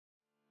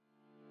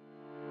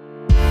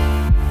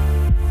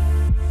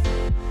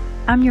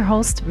I'm your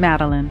host,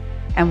 Madeline,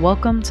 and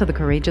welcome to the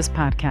Courageous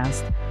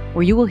Podcast,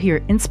 where you will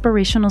hear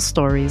inspirational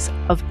stories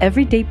of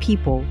everyday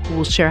people who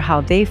will share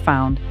how they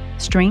found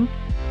strength,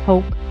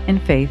 hope,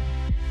 and faith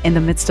in the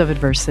midst of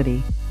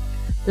adversity.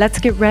 Let's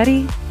get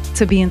ready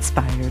to be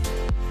inspired.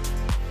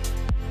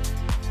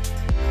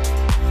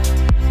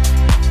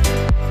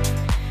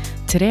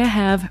 Today I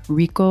have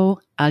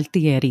Rico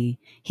Altieri.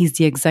 He's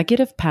the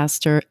executive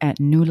pastor at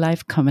New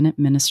Life Covenant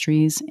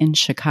Ministries in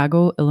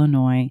Chicago,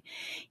 Illinois.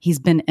 He's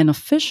been an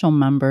official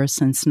member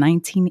since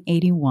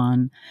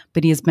 1981,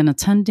 but he has been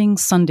attending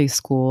Sunday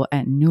school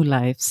at New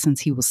Life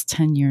since he was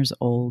 10 years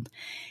old.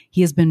 He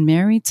has been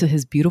married to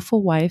his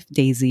beautiful wife,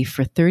 Daisy,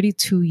 for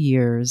 32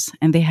 years,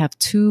 and they have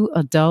two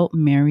adult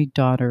married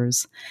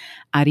daughters,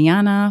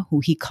 Ariana, who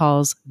he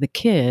calls the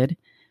kid,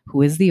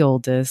 who is the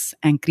oldest,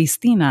 and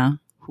Cristina,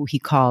 who he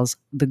calls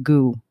the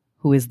Goo,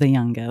 who is the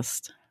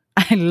youngest.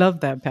 I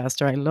love that,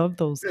 Pastor. I love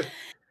those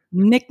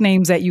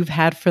nicknames that you've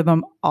had for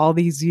them all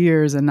these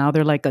years, and now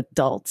they're like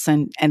adults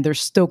and they're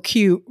still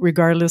cute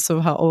regardless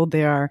of how old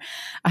they are.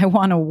 I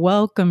want to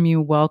welcome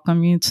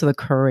you to the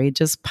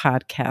Courageous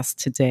Podcast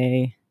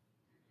today.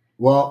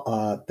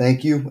 Well,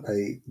 thank you.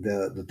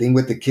 The thing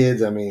with the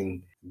kids, I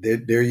mean,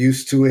 they're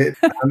used to it.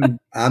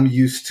 I'm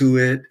used to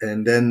it,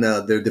 and then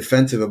they're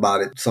defensive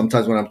about it.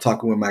 Sometimes when I'm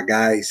talking with my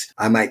guys,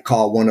 I might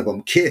call one of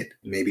them kid,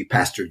 maybe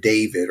Pastor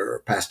David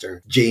or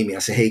Pastor Jamie. I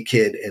say, "Hey,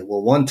 kid." And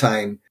well, one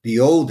time the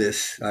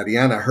oldest,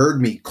 Ariana,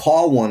 heard me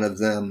call one of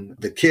them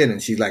the kid,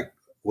 and she's like,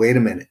 "Wait a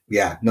minute,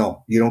 yeah,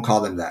 no, you don't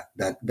call them that.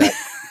 That."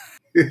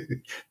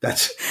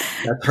 That's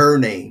her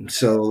name.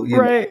 So,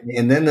 right.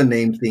 And then the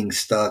name thing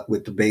stuck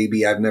with the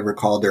baby. I've never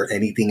called her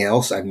anything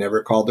else. I've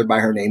never called her by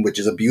her name, which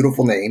is a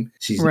beautiful name.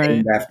 She's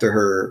named after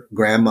her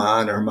grandma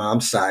on her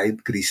mom's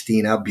side,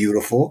 Cristina,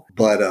 beautiful.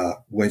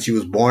 But when she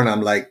was born,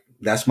 I'm like,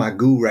 that's my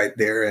Goo right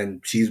there.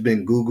 And she's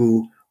been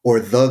Goo or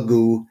the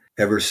Goo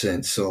ever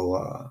since.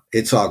 So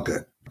it's all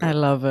good. I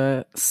love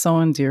it.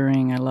 So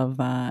endearing. I love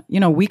that.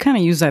 You know, we kind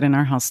of use that in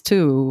our house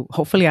too.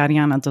 Hopefully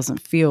Ariana doesn't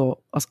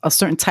feel a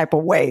certain type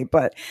of way,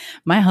 but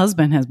my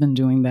husband has been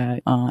doing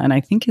that. And I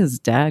think his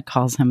dad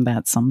calls him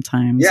that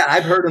sometimes. Yeah,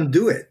 I've heard him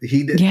do it.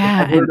 He did.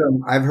 Yeah.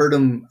 I've heard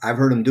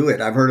him do it.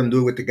 I've heard him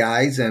do it with the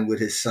guys and with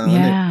his son.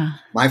 Yeah.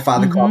 My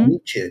father called me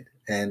kid.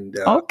 And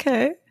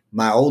okay.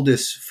 My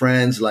oldest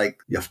friends, like,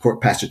 of course,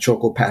 Pastor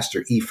Choco,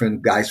 Pastor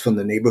Ephraim, guys from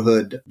the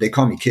neighborhood, they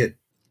call me kid.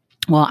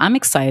 Well, I'm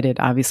excited,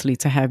 obviously,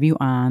 to have you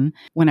on.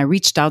 When I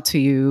reached out to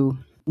you,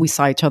 we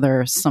saw each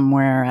other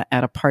somewhere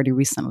at a party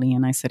recently,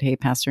 and I said, "Hey,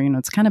 Pastor,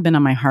 it's kind of been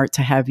on my heart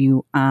to have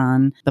you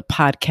on the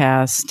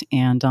podcast."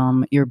 And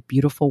your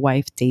beautiful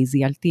wife,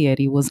 Daisy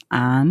Altieri, was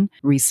on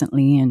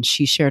recently, and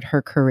she shared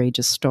her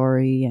courageous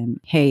story. And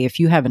hey, if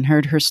you haven't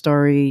heard her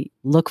story,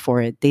 look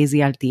for it.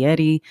 Daisy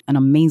Altieri, an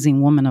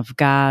amazing woman of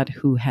God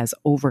who has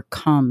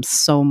overcome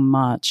so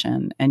much.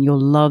 And you'll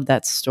love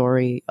that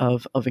story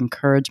of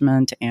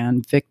encouragement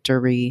and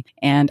victory.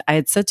 And I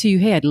had said to you,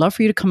 hey, I'd love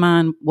for you to come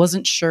on.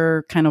 Wasn't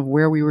sure kind of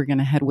where we were going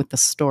to head with the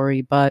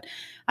story, but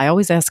I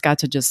always ask God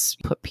to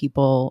just put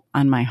people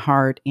on my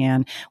heart.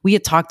 And we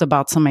had talked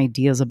about some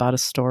ideas about a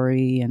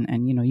story.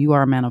 And you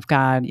are a man of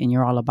God and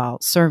you're all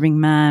about serving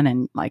men,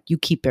 and like you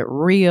keep it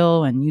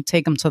real and you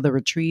take them to the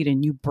retreat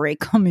and you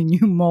break them and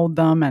you mold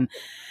them. And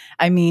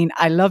I mean,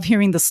 I love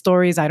hearing the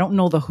stories. I don't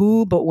know the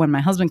who, but when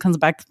my husband comes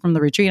back from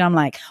the retreat, I'm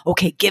like,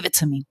 okay, give it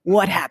to me.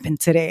 What happened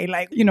today?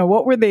 Like,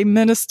 what were they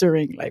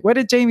ministering? Like, what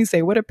did Jamie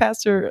say? What did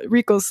Pastor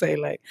Rico say?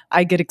 Like,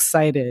 I get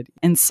excited.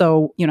 And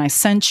so, I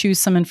sent you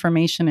some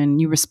information and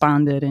you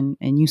responded and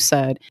you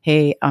said,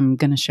 hey, I'm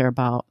going to share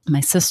about my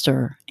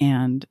sister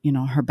and,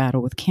 her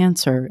battle with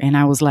cancer. And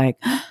I was like,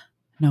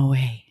 no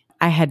way.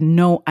 I had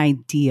no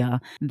idea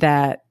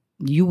that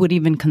you would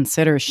even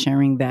consider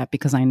sharing that,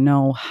 because I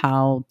know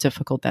how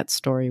difficult that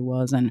story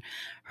was. And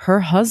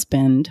her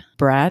husband,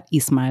 Brad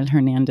Ismael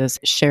Hernandez,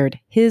 shared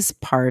his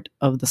part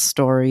of the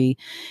story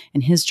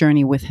and his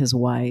journey with his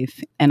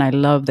wife. And I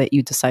love that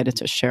you decided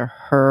to share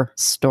her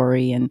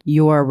story and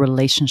your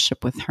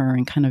relationship with her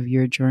and kind of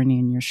your journey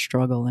and your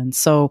struggle. And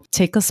so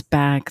take us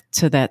back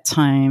to that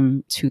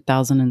time,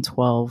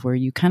 2012, where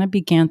you kind of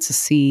began to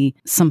see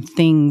some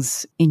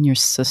things in your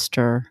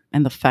sister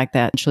and the fact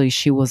that actually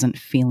she wasn't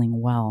feeling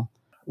well.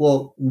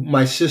 Well,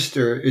 my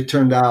sister, it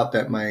turned out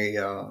that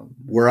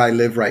where I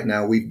live right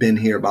now, we've been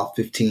here about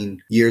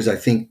 15 years, I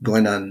think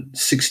going on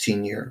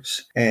 16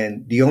 years.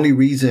 And the only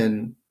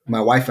reason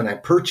my wife and I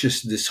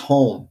purchased this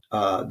home,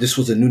 this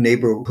was a new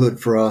neighborhood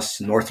for us,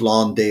 North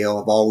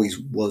Lawndale.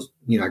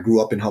 I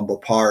grew up in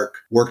Humboldt Park,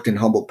 worked in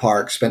Humboldt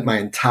Park, spent my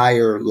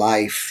entire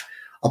life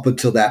up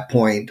until that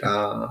point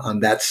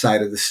on that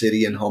side of the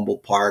city in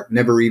Humboldt Park.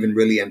 Never even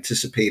really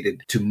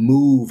anticipated to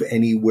move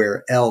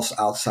anywhere else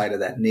outside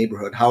of that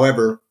neighborhood.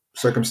 However,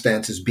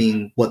 circumstances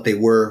being what they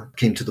were,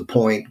 came to the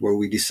point where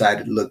we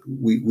decided, look,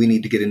 we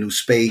need to get a new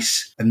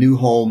space, a new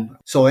home.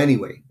 So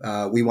anyway,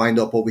 we wind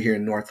up over here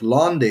in North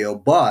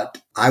Lawndale,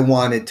 but I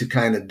wanted to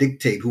kind of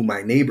dictate who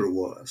my neighbor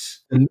was.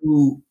 A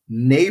new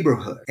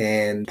neighborhood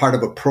and part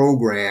of a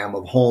program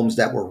of homes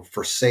that were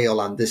for sale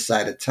on this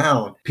side of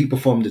town. People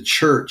from the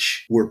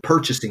church were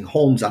purchasing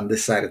homes on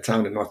this side of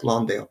town in North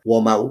Lawndale.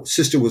 Well, my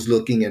sister was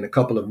looking and a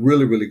couple of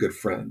really, really good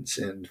friends.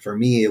 And for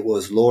me, it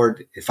was,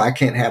 Lord, if I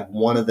can't have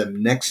one of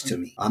them next to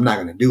me, I'm not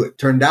going to do it.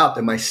 Turned out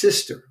that my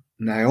sister,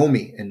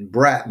 Naomi, and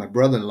Brat, my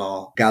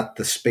brother-in-law, got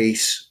the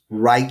space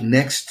right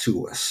next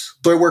to us.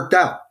 So it worked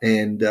out.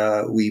 And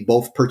we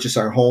both purchased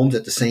our homes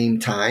at the same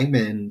time.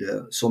 And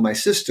so my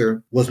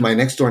sister was my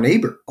next door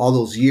neighbor all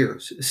those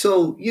years.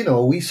 So,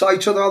 we saw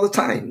each other all the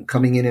time,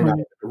 coming in and out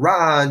of the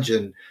garage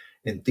and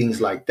things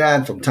like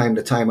that. From time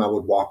to time, I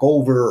would walk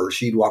over or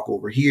she'd walk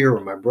over here, or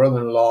my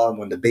brother-in-law. And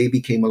when the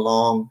baby came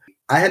along,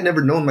 I had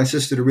never known my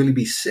sister to really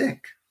be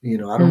sick. I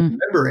don't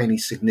remember any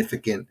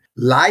significant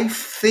life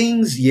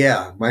things.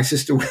 Yeah, my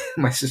sister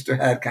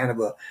had kind of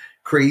a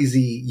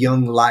crazy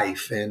young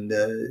life, and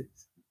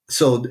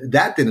so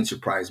that didn't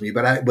surprise me.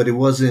 But it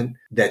wasn't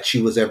that she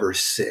was ever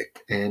sick,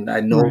 and I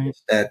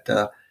noticed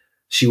that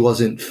she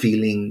wasn't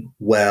feeling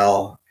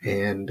well,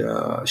 and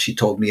she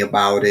told me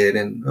about it.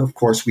 And of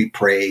course, we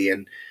pray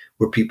and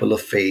we're people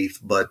of faith.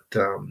 But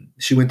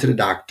she went to the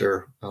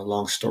doctor.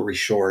 Long story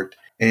short.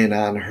 And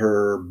on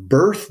her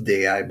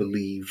birthday, I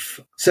believe,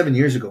 7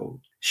 years ago,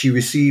 she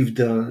received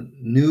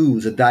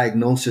a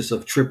diagnosis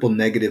of triple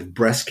negative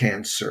breast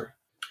cancer.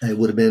 It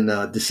would have been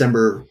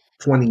December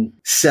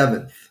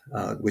 27th,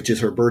 which is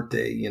her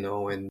birthday,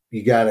 and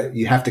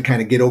you have to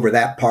kind of get over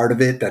that part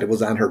of it, that it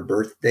was on her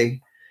birthday.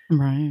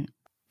 Right.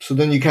 So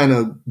then you kind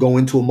of go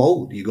into a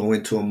mode. You go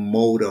into a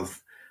mode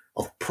of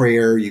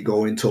prayer. You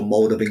go into a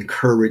mode of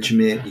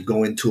encouragement. You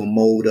go into a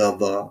mode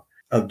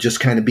of just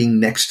kind of being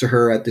next to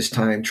her at this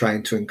time,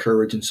 trying to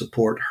encourage and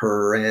support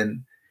her.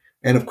 And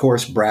of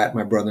course, Brat,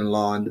 my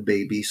brother-in-law, and the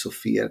baby,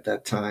 Sophia, at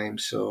that time.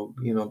 So,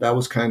 that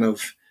was kind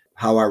of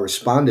how I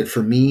responded.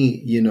 For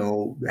me,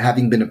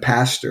 having been a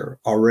pastor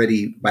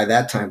already by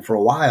that time for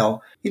a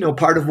while,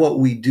 part of what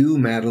we do,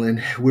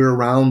 Madeline, we're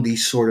around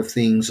these sort of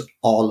things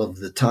all of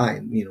the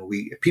time.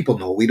 People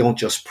know we don't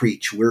just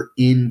preach, we're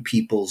in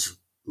people's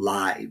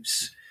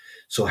lives.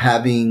 So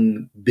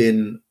having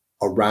been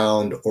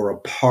around or a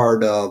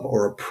part of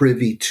or a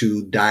privy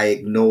to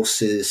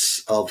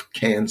diagnosis of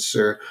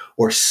cancer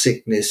or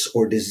sickness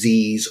or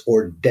disease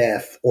or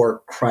death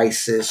or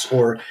crisis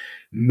or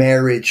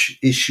marriage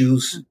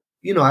issues,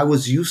 I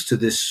was used to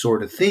this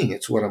sort of thing.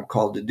 It's what I'm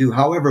called to do.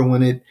 However,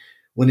 when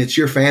it's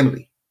your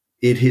family,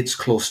 it hits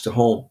close to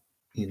home,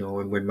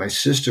 and when my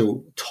sister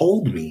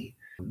told me,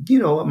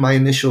 my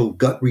initial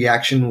gut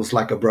reaction was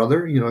like a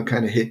brother, it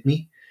kind of hit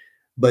me.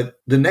 But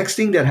the next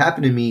thing that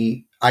happened to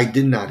me, I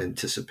did not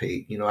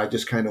anticipate. I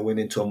just kind of went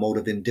into a mode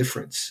of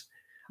indifference.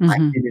 I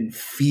didn't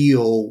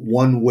feel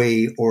one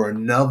way or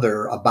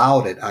another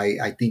about it.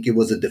 I think it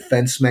was a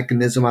defense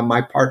mechanism on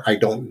my part. I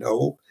don't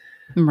know.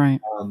 Right.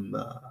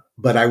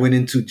 But I went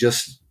into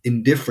just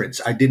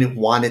indifference. I didn't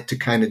want it to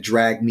kind of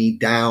drag me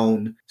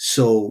down.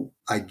 So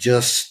I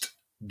just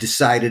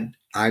decided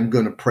I'm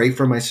going to pray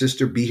for my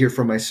sister, be here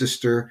for my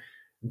sister,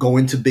 go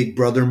into big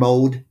brother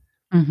mode.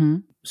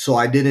 So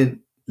I didn't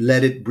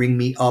let it bring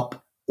me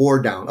up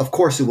or down. Of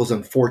course, it was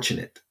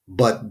unfortunate,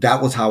 but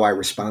that was how I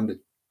responded.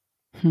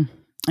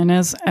 And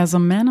as a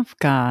man of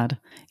God,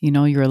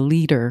 you're a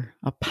leader,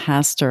 a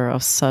pastor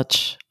of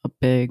such a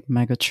big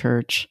mega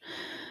church.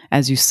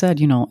 As you said,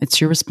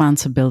 it's your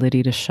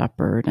responsibility to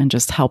shepherd and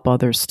just help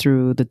others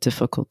through the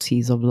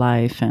difficulties of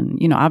life. And,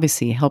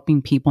 obviously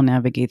helping people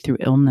navigate through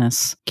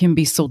illness can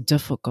be so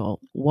difficult.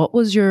 What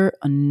was your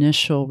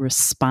initial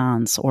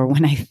response? Or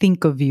when I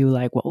think of you,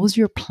 like, what was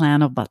your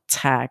plan of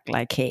attack?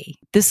 Like, hey,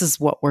 this is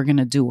what we're going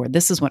to do, or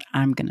this is what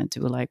I'm going to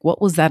do. Like,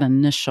 what was that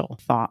initial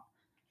thought?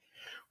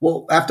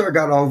 Well, after I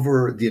got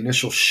over the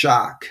initial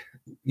shock,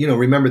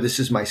 remember, this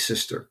is my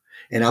sister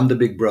and I'm the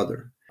big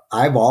brother.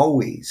 I've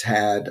always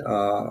had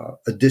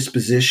a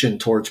disposition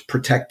towards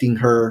protecting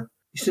her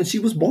since she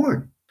was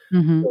born.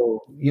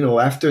 So,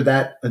 after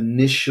that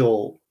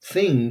initial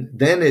thing,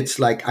 then it's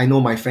like, I know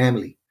my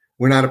family.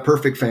 We're not a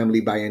perfect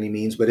family by any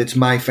means, but it's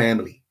my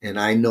family. And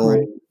I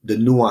know the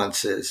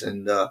nuances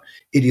and the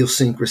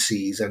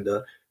idiosyncrasies and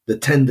the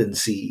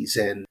tendencies.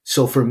 And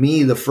so for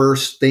me, the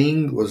first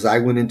thing was I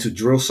went into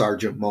drill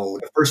sergeant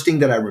mode. The first thing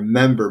that I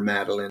remember,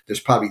 Madeline,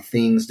 there's probably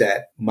things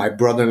that my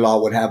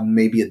brother-in-law would have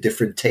maybe a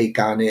different take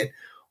on it,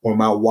 or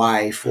my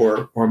wife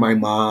or my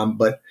mom.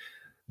 But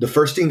the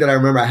first thing that I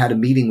remember, I had a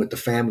meeting with the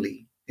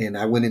family and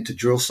I went into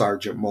drill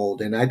sergeant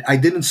mode, and I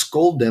didn't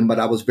scold them, but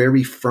I was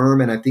very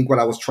firm. And I think what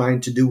I was trying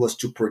to do was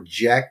to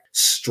project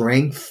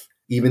strength,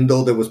 even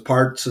though there was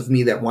parts of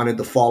me that wanted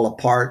to fall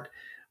apart.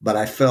 But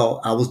I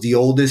felt I was the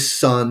oldest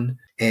son,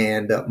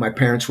 and my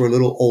parents were a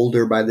little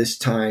older by this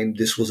time.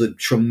 This was a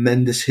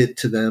tremendous hit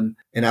to them,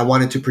 and I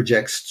wanted to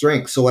project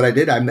strength. So what I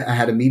did, I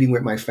had a meeting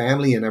with my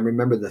family, and I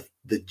remember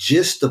the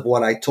gist of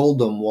what I told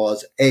them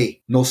was,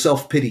 hey, no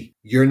self-pity.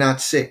 You're not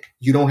sick.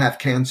 You don't have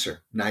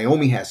cancer.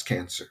 Naomi has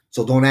cancer.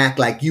 So don't act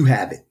like you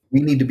have it.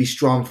 We need to be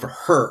strong for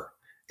her.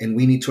 and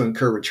we need to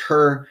encourage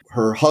her,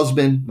 her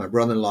husband, my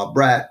brother-in-law,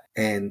 Brett,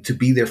 and to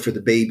be there for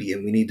the baby.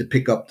 And we need to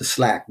pick up the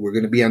slack. We're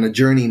going to be on a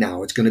journey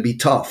now. It's going to be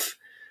tough.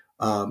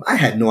 I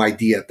had no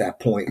idea at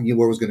that point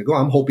where it was going to go.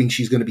 I'm hoping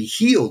she's going to be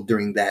healed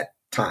during that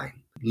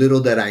time.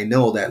 Little did I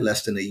know that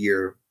less than a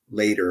year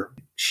later,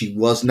 she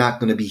was not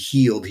going to be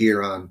healed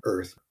here on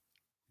earth.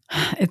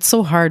 It's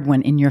so hard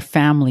when in your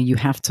family you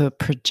have to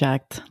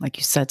project, like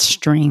you said,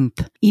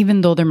 strength,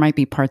 even though there might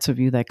be parts of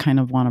you that kind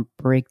of want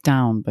to break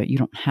down, but you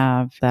don't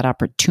have that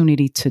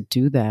opportunity to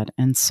do that.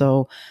 And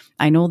so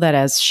I know that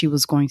as she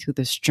was going through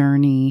this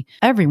journey,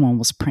 everyone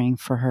was praying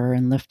for her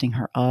and lifting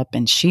her up.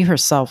 And she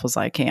herself was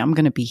like, hey, I'm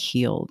going to be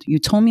healed. You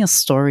told me a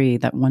story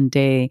that one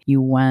day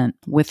you went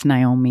with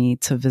Naomi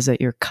to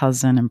visit your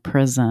cousin in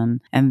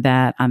prison, and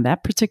that on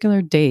that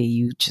particular day,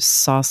 you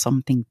just saw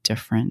something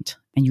different.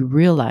 And you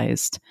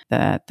realized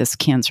that this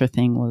cancer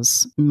thing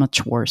was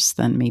much worse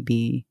than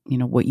maybe,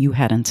 what you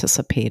had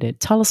anticipated.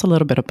 Tell us a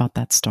little bit about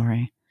that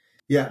story.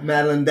 Yeah,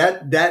 Madeline,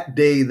 that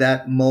day,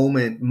 that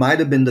moment might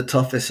have been the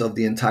toughest of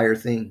the entire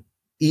thing,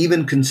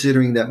 even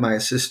considering that my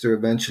sister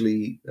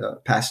eventually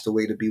passed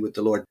away to be with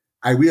the Lord.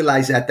 I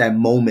realized at that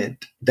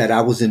moment that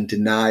I was in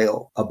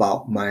denial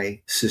about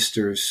my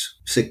sister's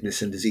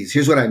sickness and disease.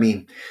 Here's what I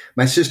mean.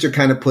 My sister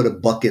kind of put a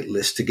bucket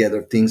list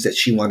together of things that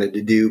she wanted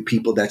to do,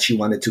 people that she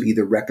wanted to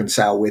either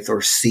reconcile with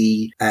or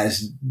see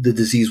as the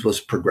disease was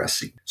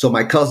progressing. So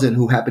my cousin,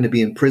 who happened to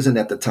be in prison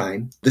at the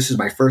time, this is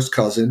my first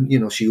cousin.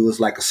 She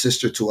was like a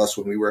sister to us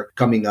when we were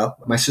coming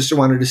up. My sister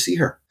wanted to see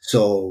her.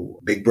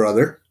 So big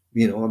brother,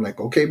 I'm like,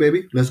 okay,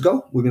 baby, let's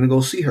go. We're going to go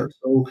see her.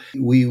 So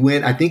we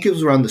went, I think it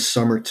was around the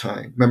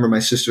summertime. Remember, my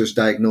sister was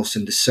diagnosed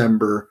in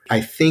December.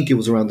 I think it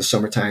was around the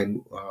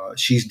summertime.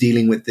 She's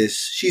dealing with this.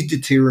 She's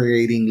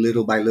deteriorating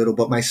little by little.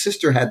 But my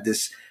sister had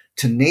this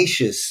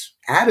tenacious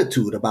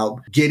attitude about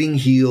getting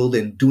healed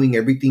and doing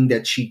everything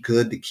that she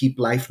could to keep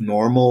life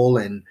normal.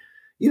 And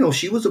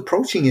she was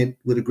approaching it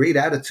with a great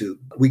attitude.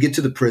 We get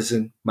to the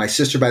prison. My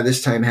sister by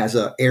this time has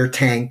an air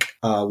tank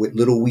with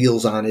little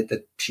wheels on it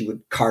that she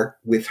would cart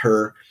with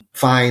her.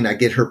 Fine, I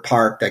get her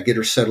parked. I get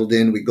her settled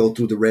in. We go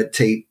through the red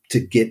tape to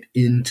get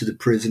into the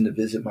prison to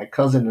visit my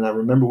cousin. And I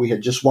remember we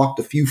had just walked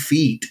a few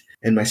feet.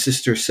 And my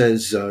sister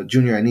says,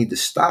 Junior, I need to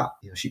stop.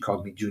 She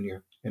called me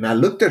Junior. And I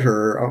looked at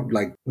her. I'm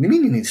like, what do you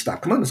mean you need to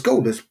stop? Come on, let's go.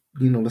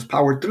 Let's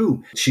power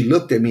through. She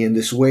looked at me in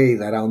this way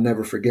that I'll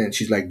never forget.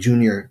 She's like,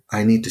 Junior,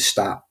 I need to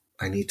stop.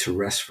 I need to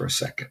rest for a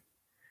second.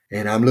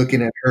 And I'm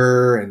looking at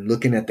her and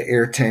looking at the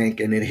air tank,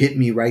 and it hit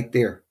me right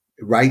there.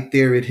 Right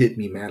there, it hit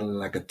me, Madeline,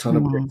 like a ton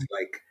of bricks.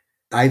 Like,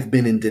 I've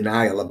been in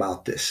denial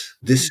about this.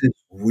 This is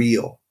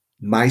real.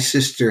 My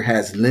sister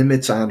has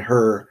limits on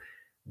her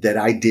that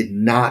I did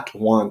not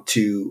want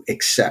to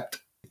accept.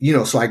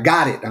 So I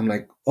got it. I'm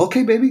like,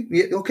 okay, baby.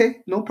 Yeah,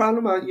 okay, no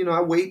problem.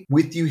 I wait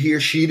with you here.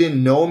 She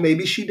didn't know.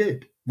 Maybe she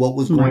did what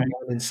was going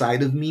on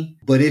inside of me,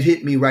 but it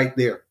hit me right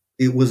there.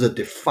 It was a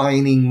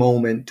defining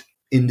moment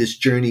in this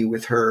journey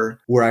with her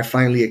where I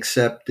finally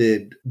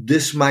accepted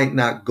this might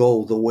not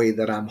go the way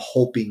that I'm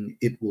hoping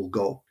it will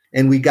go.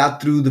 And we got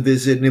through the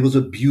visit, and it was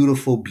a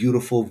beautiful,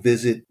 beautiful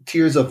visit.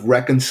 Tears of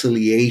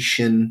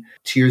reconciliation,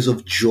 tears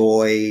of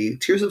joy,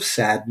 tears of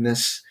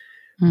sadness.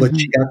 Mm-hmm. But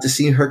she got to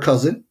see her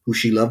cousin, who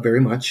she loved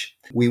very much.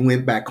 We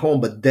went back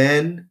home, but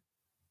then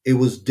it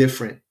was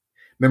different.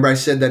 Remember, I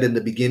said that in the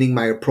beginning,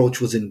 my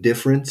approach was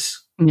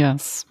indifference.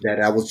 Yes.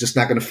 That I was just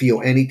not going to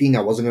feel anything.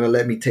 I wasn't going to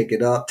let me take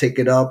it up,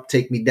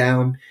 take me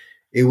down.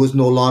 It was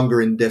no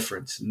longer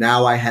indifference.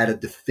 Now I had a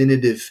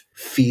definitive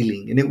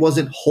feeling, and it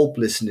wasn't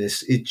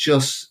hopelessness. It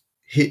just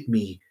hit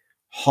me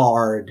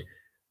hard.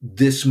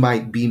 This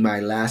might be my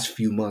last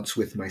few months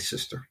with my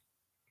sister.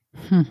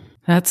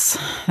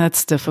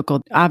 That's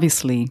difficult.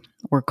 Obviously,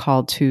 we're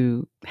called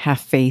to have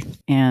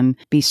faith and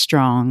be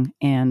strong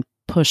and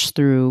push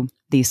through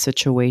these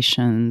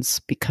situations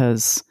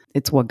because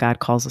it's what God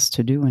calls us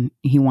to do. And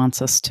He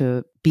wants us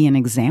to be an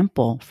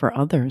example for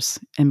others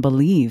and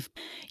believe.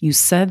 You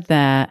said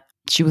that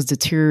she was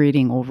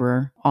deteriorating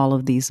over all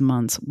of these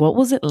months. What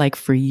was it like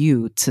for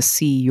you to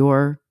see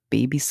your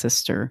baby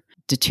sister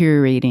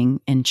deteriorating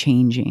and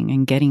changing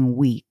and getting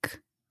weak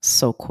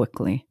so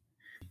quickly?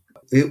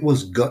 It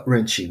was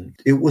gut-wrenching.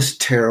 It was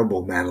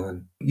terrible,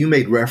 Madeline. You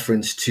made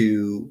reference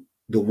to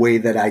the way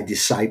that I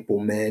disciple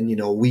men.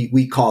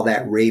 We call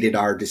that rated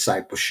R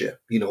discipleship.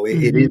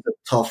 It is a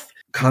tough,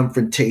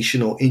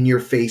 confrontational,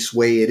 in-your-face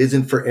way. It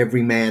isn't for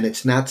every man.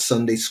 It's not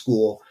Sunday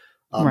school.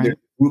 Right. There's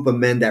a group of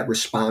men that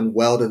respond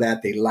well to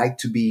that. They like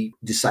to be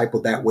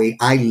discipled that way.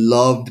 I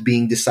loved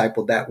being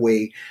discipled that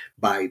way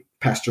by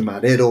Pastor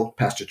Marero,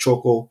 Pastor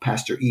Choco,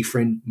 Pastor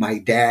Ephraim, my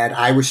dad.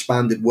 I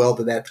responded well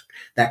to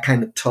that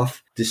kind of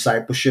tough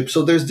discipleship.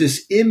 So there's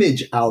this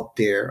image out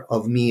there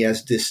of me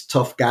as this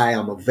tough guy.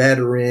 I'm a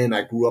veteran.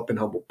 I grew up in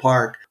Humboldt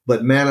Park.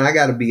 But man, I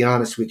got to be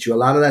honest with you. A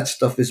lot of that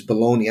stuff is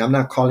baloney. I'm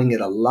not calling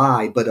it a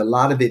lie, but a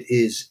lot of it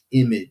is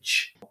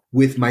image.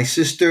 With my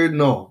sister,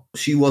 no,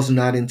 she was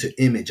not into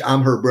image.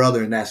 I'm her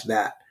brother, and that's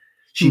that.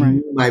 She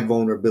knew my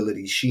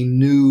vulnerabilities. She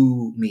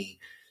knew me.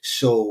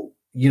 So,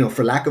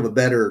 for lack of a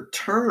better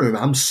term,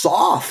 I'm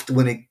soft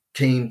when it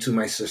came to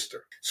my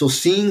sister. So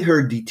seeing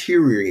her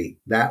deteriorate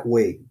that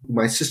way,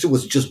 my sister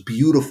was just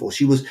beautiful.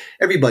 She was,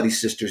 everybody's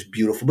sister's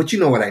beautiful, but you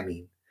know what I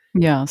mean.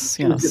 Yes,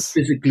 She was just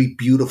yes. physically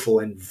beautiful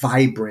and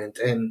vibrant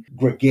and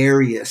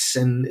gregarious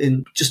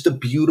and just a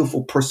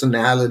beautiful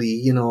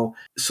personality, you know.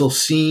 So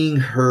seeing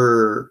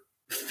her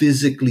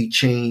physically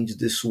change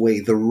this way,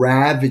 the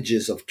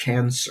ravages of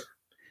cancer.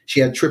 She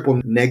had triple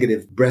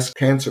negative breast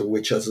cancer,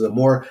 which is a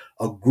more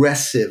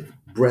aggressive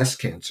breast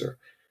cancer.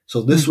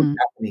 So this was Hmm.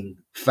 happening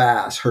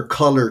fast. Her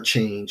color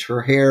changed.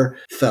 Her hair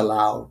fell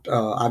out.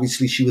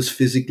 Obviously, she was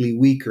physically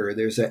weaker.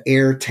 There's an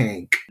air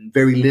tank,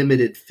 very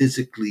limited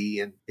physically,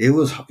 and it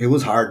was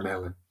hard,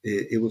 Madeline.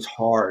 It was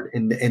hard,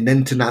 and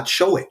then to not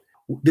show it.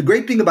 The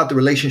great thing about the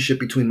relationship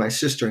between my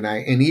sister and I,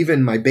 and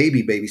even my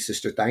baby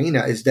sister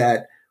Taina, is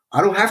that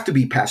I don't have to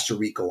be Pastor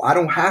Rico. I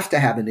don't have to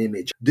have an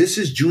image. This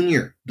is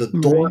Junior, the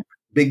dork Right.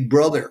 big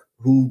brother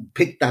who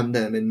picked on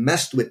them and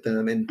messed with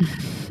them, and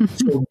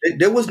so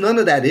there was none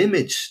of that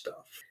image stuff.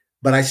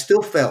 But I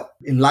still felt,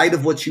 in light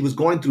of what she was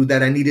going through,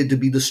 that I needed to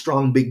be the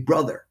strong big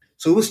brother.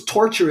 So it was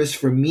torturous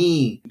for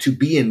me to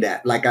be in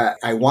that. Like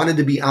I wanted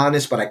to be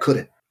honest, but I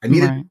couldn't. I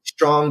needed to Right. be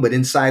strong, but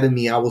inside of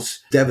me, I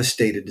was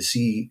devastated to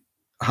see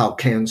how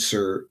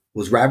cancer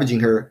was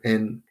ravaging her.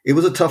 And it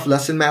was a tough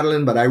lesson,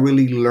 Madeline, but I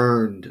really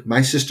learned.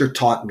 My sister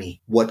taught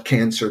me what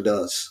cancer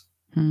does.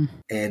 Mm.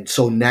 And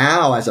so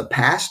now, as a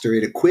pastor,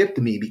 it equipped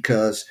me,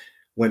 because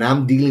when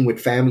I'm dealing with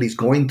families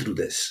going through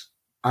this,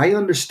 I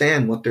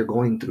understand what they're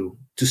going through.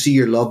 To see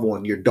your loved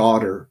one, your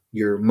daughter,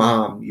 your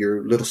mom,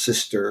 your little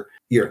sister,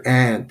 your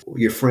aunt,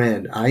 your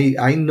friend,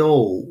 I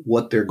know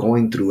what they're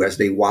going through as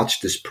they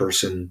watch this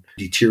person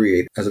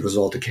deteriorate as a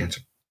result of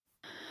cancer.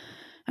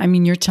 I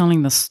mean, you're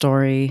telling the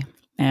story,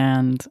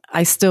 and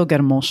I still get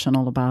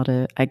emotional about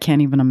it. I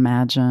can't even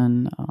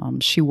imagine.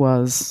 She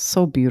was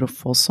so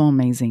beautiful, so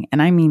amazing.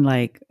 And I mean,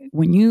 like,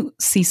 when you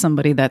see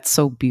somebody that's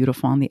so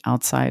beautiful on the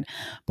outside,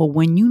 but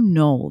when you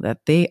know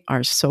that they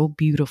are so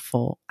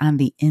beautiful on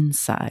the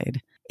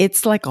inside,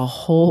 it's like a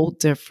whole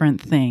different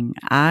thing.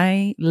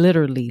 I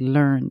literally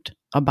learned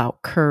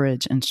about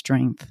courage and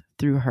strength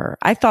through her.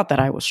 I thought that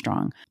I was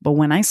strong, but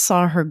when I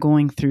saw her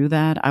going through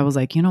that, I was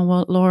like, you know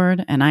what,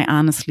 Lord? And I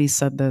honestly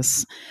said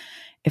this,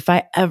 if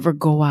I ever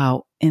go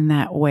out in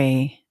that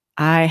way,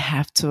 I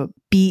have to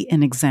be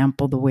an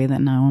example the way that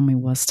Naomi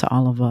was to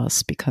all of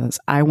us, because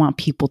I want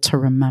people to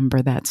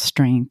remember that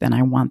strength and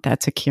I want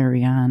that to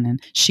carry on. And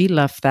she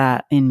left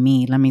that in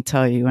me, let me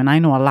tell you. And I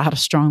know a lot of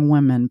strong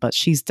women, but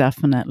she's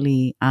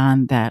definitely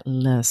on that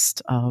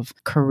list of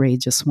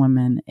courageous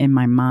women in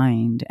my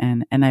mind.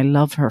 And I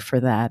love her for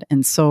that.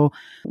 And so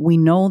we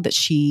know that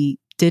she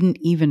didn't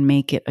even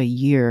make it a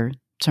year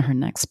to her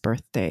next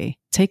birthday.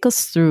 Take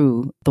us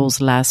through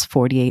those last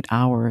 48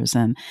 hours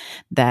and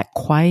that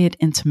quiet,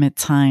 intimate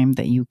time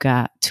that you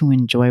got to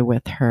enjoy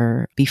with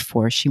her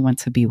before she went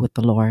to be with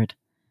the Lord.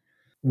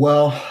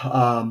 Well,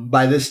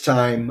 by this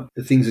time,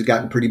 things had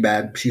gotten pretty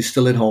bad. She's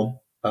still at home,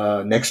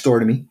 next door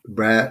to me.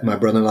 Brad, my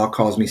brother-in-law,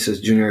 calls me, says,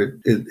 Junior,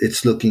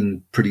 it's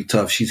looking pretty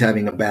tough. She's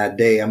having a bad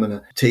day. I'm going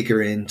to take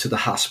her into the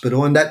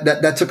hospital. And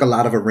that took a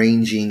lot of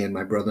arranging, and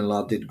my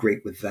brother-in-law did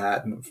great with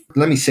that. And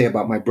let me say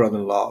about my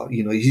brother-in-law,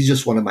 he's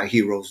just one of my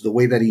heroes. The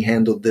way that he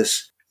handled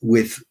this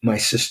with my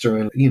sister,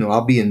 and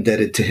I'll be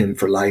indebted to him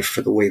for life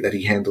for the way that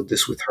he handled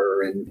this with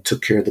her and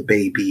took care of the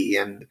baby.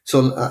 And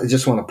so I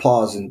just want to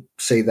pause and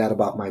say that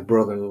about my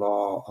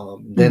brother-in-law.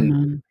 Then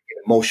Amen.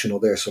 get emotional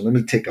there, so let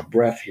me take a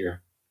breath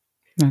here.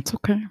 That's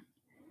okay.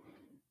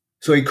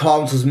 So he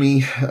calls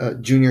me,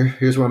 Junior,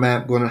 here's where I'm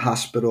at, going to the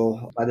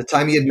hospital. By the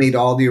time he had made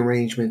all the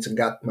arrangements and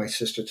got my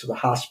sister to the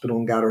hospital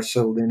and got her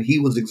settled in, he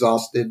was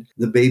exhausted.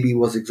 The baby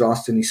was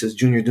exhausted. And he says,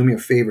 Junior, do me a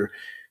favor.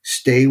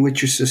 Stay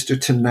with your sister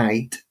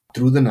tonight,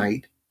 through the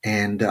night,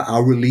 and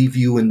I'll relieve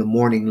you in the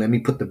morning. Let me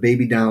put the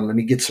baby down. Let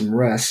me get some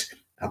rest.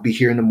 I'll be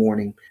here in the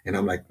morning. And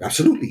I'm like,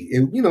 absolutely.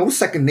 It was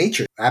second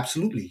nature.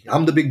 Absolutely.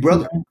 I'm the big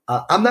brother.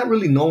 I'm not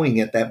really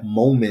knowing at that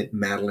moment,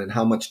 Madeline,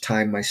 how much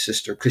time my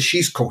sister, because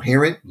she's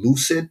coherent,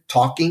 lucid,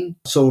 talking.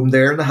 So I'm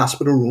there in the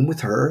hospital room with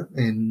her.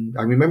 And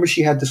I remember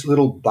she had this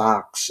little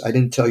box. I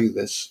didn't tell you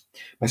this.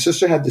 My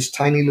sister had this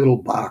tiny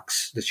little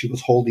box that she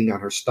was holding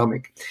on her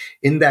stomach.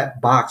 In that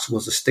box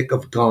was a stick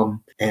of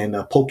gum and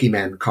a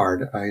Pokemon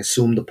card. I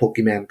assume the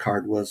Pokemon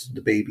card was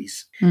the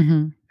baby's.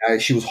 Mm-hmm.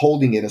 She was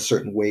holding it a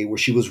certain way where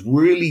she was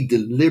really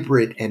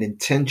deliberate and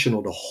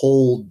intentional to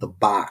hold the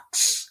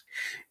box.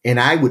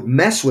 And I would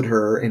mess with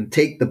her and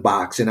take the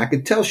box. And I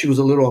could tell she was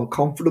a little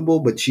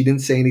uncomfortable, but she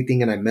didn't say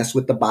anything. And I messed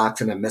with the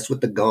box and I messed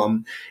with the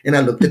gum. And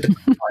I looked at the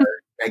card.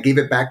 I gave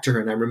it back to her.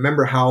 And I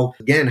remember how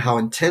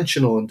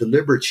intentional and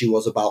deliberate she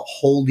was about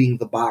holding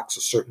the box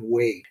a certain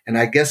way. And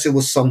I guess it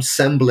was some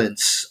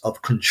semblance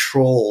of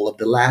control, of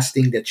the last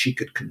thing that she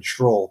could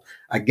control.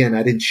 Again,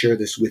 I didn't share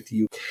this with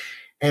you.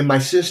 And my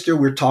sister,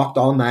 we talked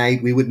all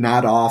night. We would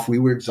nod off. We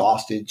were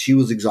exhausted. She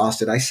was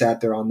exhausted. I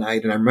sat there all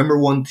night. And I remember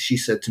she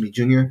said to me,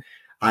 Junior,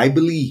 I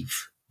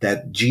believe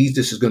that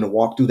Jesus is going to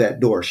walk through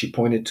that door. She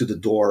pointed to the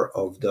door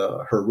of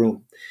her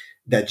room.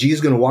 That Jesus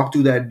is going to walk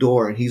through that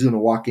door and he's going to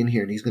walk in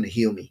here and he's going to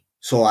heal me.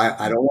 So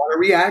I don't want to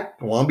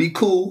react. I want to be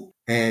cool.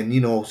 And,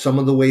 some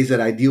of the ways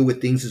that I deal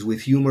with things is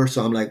with humor.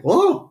 So I'm like,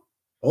 oh,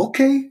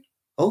 okay,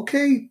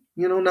 okay.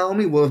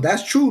 Naomi, well, if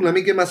that's true, let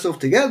me get myself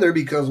together,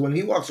 because when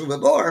he walks through the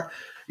door,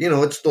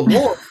 it's the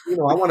Lord.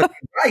 I want to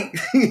be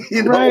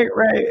right.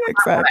 Right,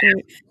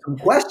 exactly. Some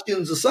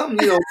questions or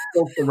something,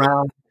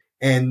 around.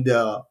 And,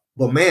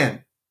 but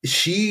man,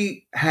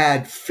 she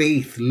had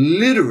faith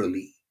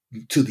literally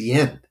to the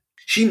end.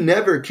 She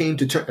never came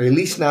to terms, at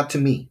least not to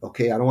me.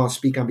 Okay. I don't want to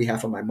speak on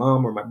behalf of my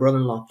mom or my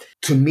brother-in-law.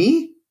 To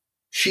me,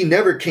 she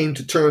never came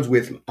to terms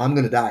with, I'm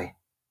going to die.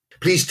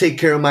 Please take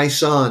care of my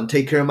son,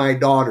 take care of my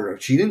daughter.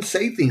 She didn't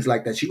say things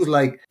like that. She was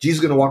like, Jesus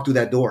is going to walk through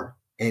that door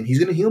and he's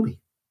going to heal me.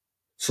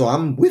 So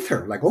I'm with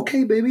her, like,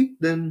 okay, baby,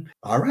 then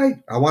all right,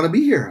 I want to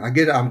be here.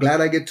 I'm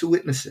glad I get to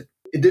witness it.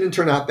 It didn't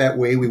turn out that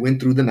way. We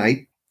went through the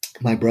night.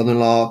 My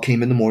brother-in-law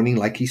came in the morning,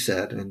 like he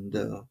said, and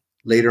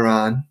later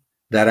on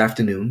that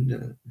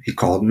afternoon, he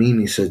called me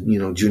and he said,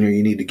 Junior,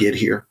 you need to get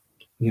here.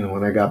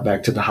 When I got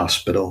back to the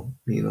hospital,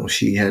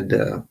 she had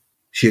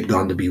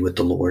gone to be with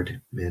the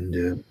Lord,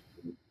 and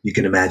you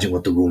can imagine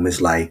what the room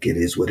is like. It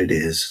is what it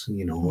is.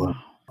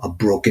 A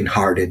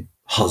broken-hearted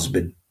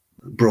husband,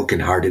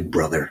 broken-hearted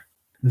brother.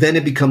 Then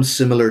it becomes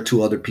similar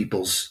to other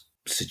people's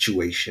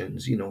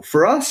situations.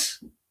 For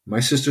us, my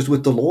sister's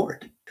with the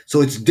Lord.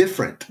 So it's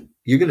different.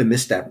 You're going to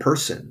miss that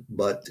person,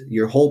 but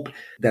your hope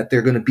that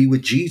they're going to be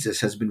with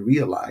Jesus has been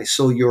realized.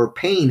 So your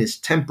pain is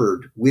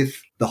tempered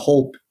with the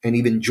hope and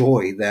even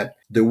joy that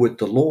they're with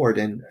the Lord.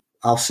 And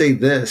I'll say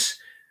this,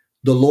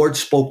 the Lord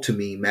spoke to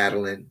me,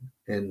 Madeline,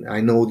 and I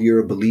know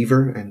you're a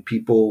believer, and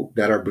people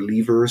that are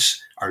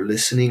believers are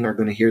listening, are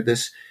going to hear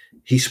this.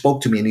 He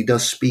spoke to me, and he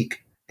does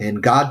speak.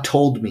 And God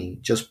told me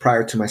just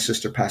prior to my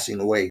sister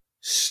passing away,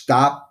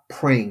 stop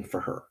praying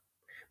for her.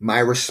 My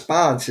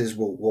response is,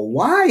 well,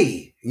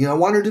 why? I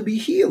want her to be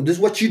healed. This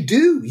is what you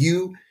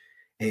do.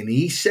 And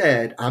he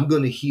said, I'm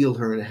going to heal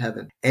her in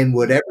heaven. And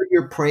whatever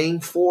you're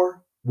praying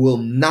for will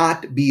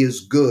not be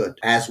as good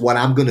as what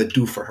I'm going to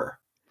do for her.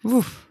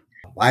 Oof.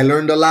 I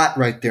learned a lot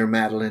right there,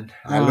 Madeline.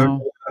 Wow. I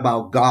learned a lot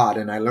about God,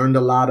 and I learned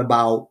a lot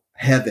about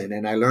heaven,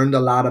 and I learned a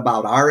lot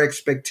about our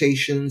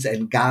expectations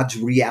and God's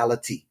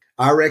reality.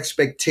 Our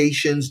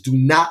expectations do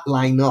not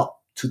line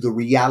up to the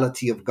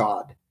reality of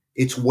God.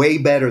 It's way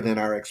better than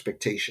our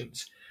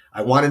expectations.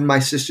 I wanted my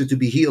sister to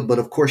be healed, but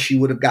of course she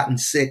would have gotten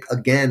sick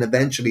again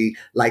eventually,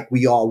 like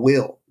we all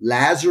will.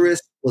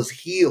 Lazarus was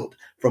healed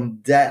from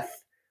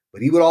death,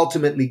 but he would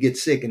ultimately get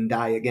sick and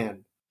die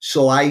again.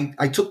 So I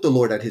took the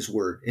Lord at his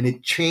word, and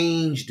it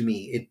changed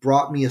me. It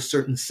brought me a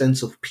certain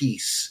sense of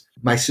peace.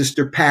 My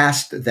sister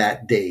passed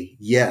that day,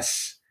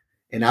 yes.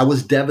 And I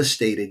was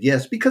devastated,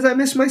 yes, because I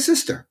miss my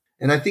sister.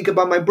 And I think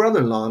about my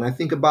brother-in-law, and I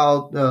think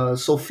about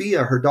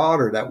Sophia, her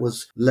daughter, that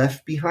was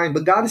left behind.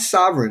 But God is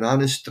sovereign on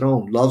his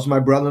throne, loves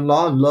my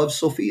brother-in-law and loves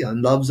Sophia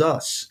and loves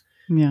us.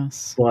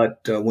 Yes.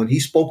 But when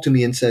he spoke to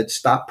me and said,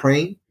 stop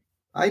praying,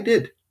 I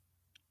did.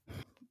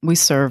 We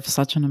serve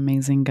such an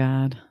amazing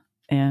God.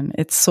 And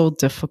it's so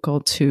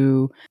difficult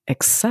to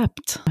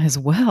accept his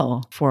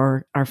will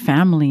for our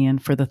family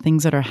and for the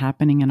things that are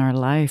happening in our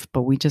life.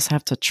 But we just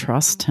have to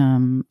trust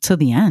him to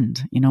the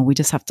end. We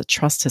just have to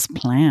trust his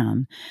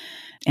plan.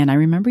 And I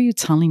remember you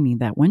telling me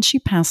that when she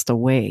passed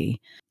away,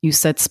 you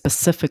said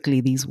specifically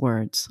these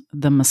words,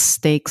 the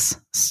mistakes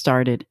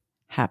started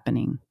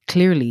happening.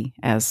 Clearly,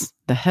 as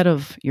the head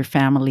of your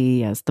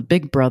family, as the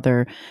big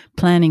brother,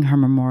 planning her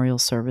memorial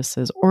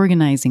services,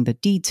 organizing the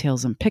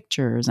details and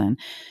pictures, and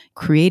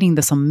creating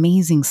this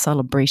amazing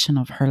celebration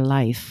of her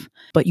life.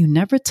 But you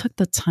never took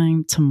the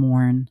time to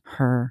mourn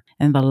her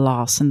and the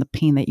loss and the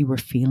pain that you were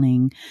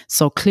feeling.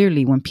 So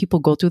clearly, when people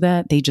go through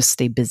that, they just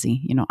stay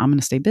busy. I'm going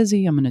to stay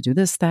busy. I'm going to do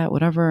this, that,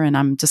 whatever. And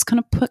I'm just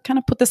going to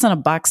put this in a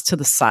box to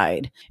the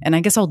side. And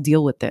I guess I'll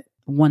deal with it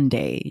one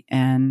day.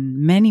 And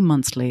many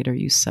months later,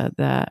 you said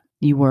that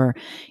you were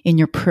in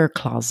your prayer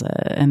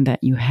closet and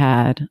that you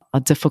had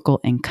a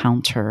difficult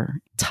encounter.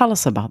 Tell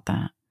us about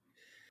that.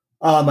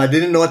 I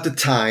didn't know at the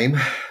time.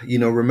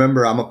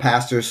 Remember, I'm a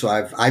pastor, so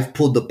I've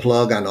pulled the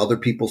plug on other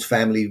people's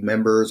family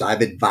members.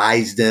 I've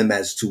advised them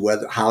as to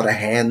how to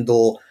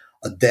handle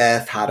a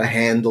death, how to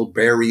handle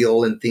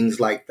burial and things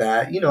like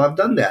that. I've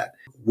done that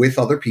with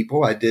other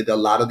people. I did a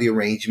lot of the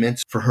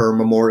arrangements for her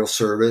memorial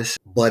service,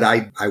 but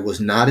I was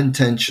not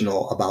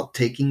intentional about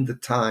taking the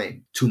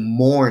time to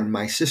mourn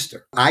my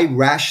sister. I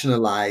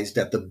rationalized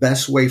that the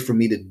best way for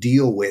me to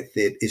deal with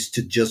it is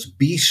to just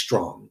be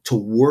strong, to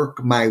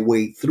work my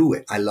way through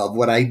it. I love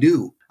what I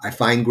do. I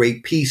find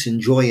great peace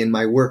and joy in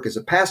my work as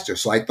a pastor.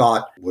 So I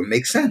thought, well, it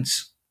makes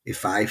sense.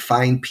 If I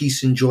find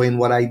peace and joy in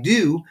what I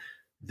do,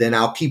 then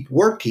I'll keep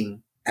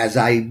working as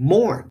I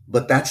mourn.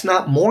 But that's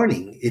not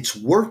mourning. It's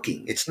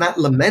working. It's not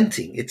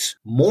lamenting. It's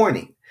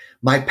mourning.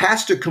 My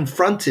pastor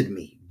confronted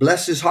me.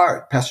 Bless his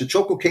heart. Pastor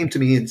Choco came to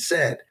me and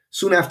said,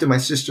 soon after my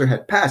sister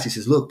had passed, he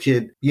says, look,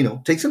 kid,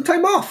 take some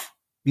time off.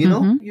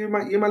 You're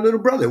my little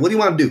brother. What do you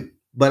want to do?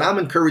 But I'm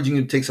encouraging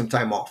you to take some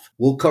time off.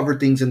 We'll cover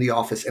things in the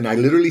office. And I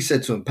literally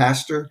said to him,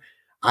 Pastor,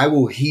 I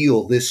will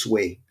heal this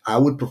way. I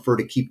would prefer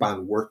to keep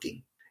on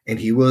working. And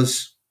he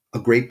was a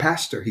great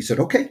pastor. He said,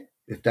 okay,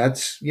 if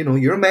that's,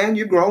 you're a man,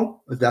 you're grown.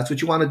 If that's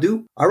what you want to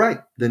do, all right,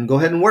 then go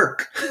ahead and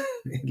work.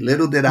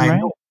 Little did I Right.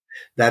 know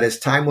that as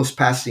time was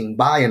passing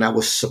by and I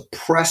was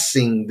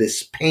suppressing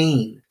this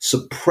pain,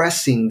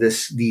 suppressing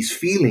these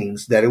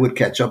feelings, that it would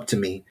catch up to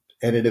me.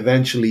 And it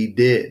eventually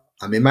did.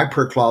 I'm in my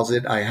prayer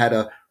closet. I had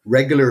a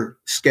regular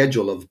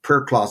schedule of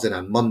prayer closet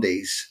on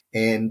Mondays.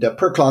 And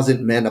prayer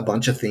closet meant a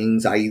bunch of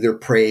things. I either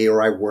pray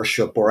or I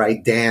worship or I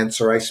dance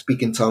or I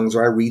speak in tongues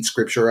or I read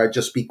scripture or I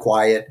just be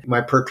quiet.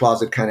 My prayer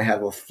closet kind of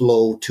have a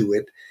flow to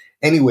it.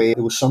 Anyway, it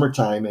was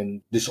summertime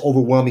and this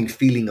overwhelming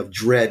feeling of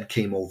dread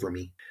came over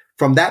me.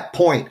 From that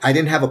point, I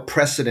didn't have a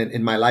precedent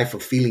in my life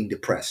of feeling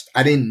depressed.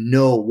 I didn't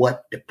know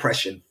what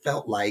depression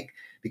felt like,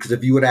 because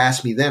if you would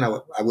ask me then, I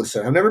would have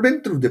said, I've never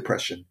been through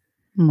depression.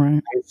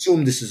 Right. I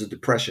assume this is a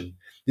depression.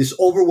 This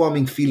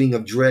overwhelming feeling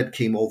of dread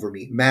came over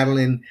me.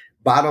 Madeline,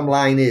 bottom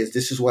line is,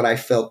 this is what I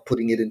felt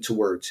putting it into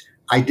words.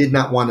 I did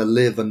not want to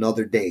live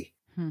another day.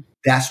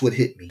 That's what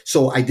hit me.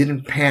 So I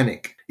didn't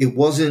panic. It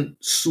wasn't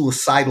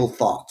suicidal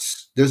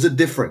thoughts. There's a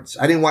difference.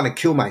 I didn't want to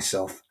kill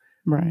myself.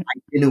 Right. I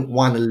didn't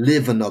want to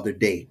live another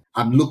day.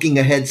 I'm looking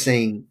ahead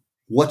saying,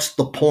 what's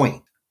the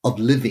point of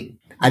living?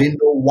 I didn't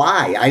know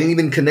why. I didn't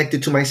even connect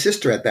it to my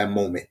sister at that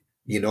moment.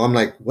 I'm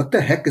like, what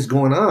the heck is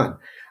going on?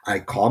 I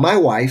call my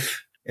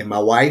wife, and my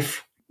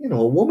wife,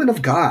 a woman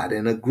of God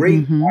and a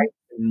great wife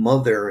and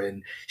mother.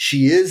 And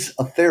she is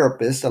a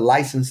therapist, a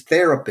licensed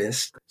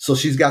therapist. So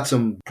she's got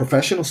some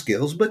professional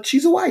skills, but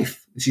she's a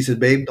wife. She said,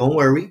 babe, don't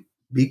worry.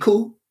 Be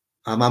cool.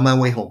 I'm on my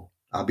way home.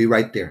 I'll be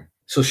right there.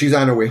 So she's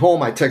on her way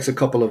home. I text a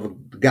couple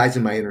of guys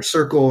in my inner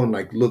circle and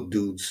like, look,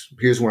 dudes,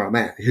 here's where I'm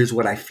at. Here's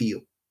what I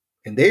feel.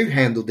 And they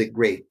handled it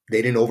great.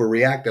 They didn't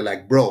overreact. They're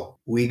like, bro,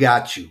 we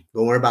got you.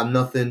 Don't worry about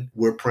nothing.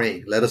 We're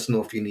praying. Let us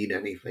know if you need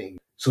anything.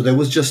 So there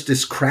was just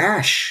this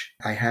crash.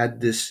 I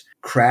had this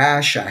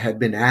crash. I had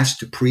been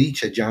asked to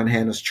preach at John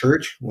Hannah's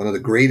church, one of the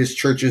greatest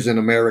churches in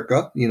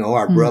America.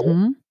 Our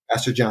brother,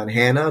 Pastor John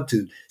Hannah,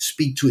 to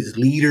speak to his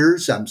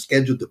leaders. I'm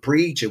scheduled to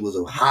preach. It was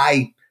a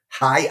high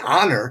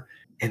honor.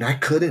 And I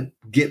couldn't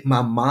get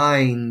my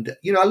mind.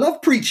 I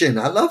love preaching.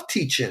 I love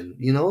teaching.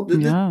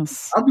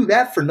 Yes. I'll do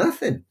that for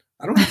nothing.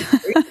 I don't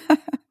have to pay.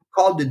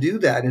 Called to do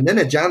that. And then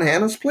at John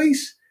Hannah's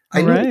place,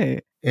 I knew.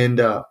 Right. And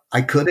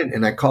I couldn't.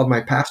 And I called my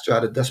pastor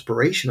out of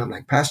desperation. I'm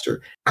like,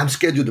 Pastor, I'm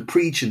scheduled to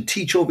preach and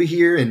teach over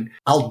here and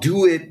I'll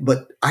do it,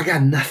 but I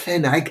got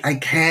nothing. I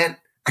can't.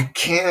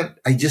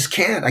 I just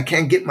can't. I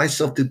can't get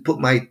myself to put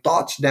my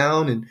thoughts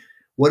down. And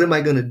what am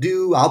I going to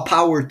do? I'll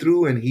power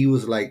through. And he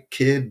was like,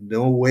 kid,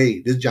 no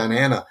way. This is John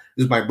Hannah.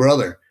 This is my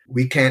brother.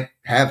 We can't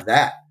have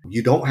that.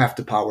 You don't have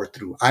to power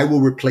through. I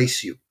will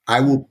replace you.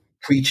 I will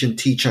preach and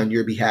teach on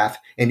your behalf.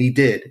 And he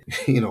did.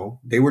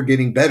 They were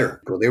getting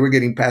better. They were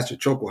getting Pastor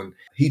Choco, and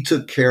he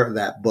took care of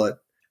that. But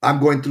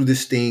I'm going through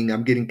this thing.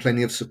 I'm getting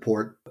plenty of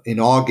support. In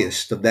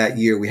August of that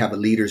year, we have a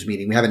leaders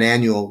meeting. We have an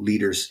annual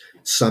leaders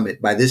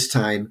summit. By this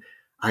time,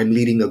 I'm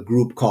leading a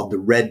group called the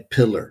Red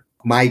Pillar.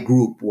 My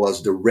group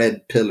was the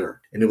Red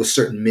Pillar, and it was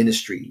certain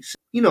ministries.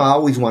 I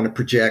always want to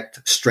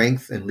project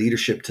strength and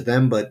leadership to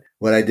them. But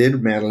what I did,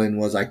 Madeline,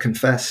 was I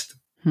confessed.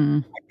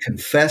 I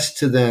confessed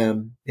to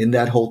them in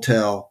that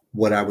hotel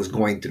what I was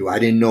going through. I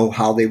didn't know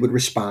how they would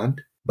respond,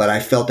 but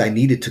I felt I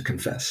needed to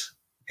confess.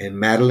 And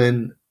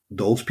Madeline,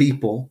 those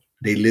people,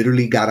 they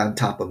literally got on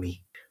top of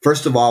me.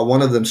 First of all,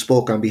 one of them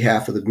spoke on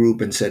behalf of the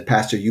group and said,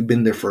 Pastor, you've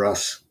been there for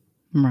us.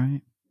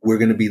 Right. We're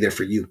going to be there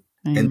for you.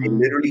 And they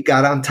literally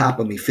got on top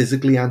of me,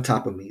 physically on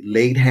top of me,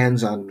 laid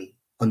hands on me,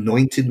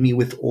 anointed me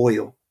with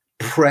oil,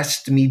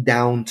 pressed me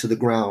down to the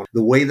ground.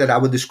 The way that I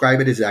would describe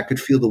it is I could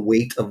feel the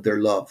weight of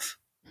their love.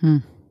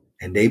 And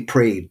they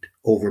prayed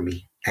over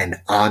me and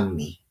on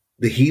me.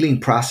 The healing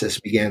process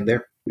began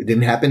there. It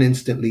didn't happen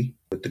instantly.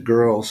 With the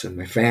girls and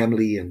my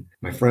family and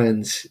my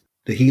friends,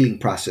 the healing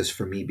process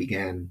for me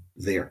began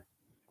there.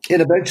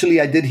 And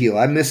eventually I did heal.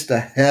 I missed the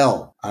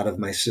hell out of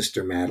my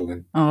sister,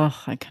 Madeline. Oh,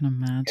 I can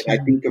imagine.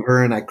 And I think of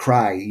her and I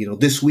cry.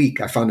 This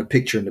week I found a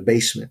picture in the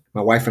basement.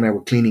 My wife and I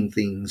were cleaning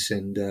things,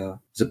 and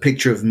it's a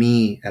picture of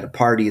me at a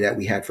party that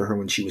we had for her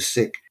when she was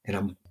sick, and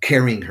I'm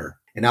carrying her.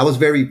 And I was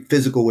very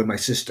physical with my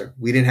sister.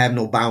 We didn't have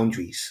no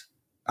boundaries.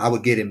 I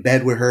would get in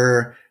bed with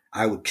her.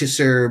 I would kiss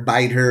her,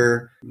 bite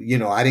her.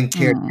 I didn't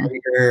care to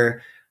carry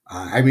her.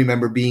 I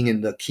remember being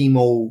in the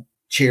chemo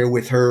chair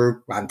with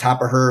her, on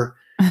top of her.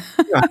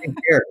 I didn't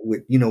care.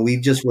 We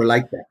just were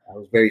like that. I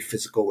was very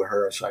physical with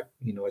her. So,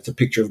 it's a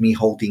picture of me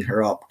holding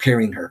her up,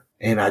 carrying her.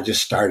 And I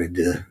just started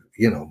to,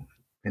 and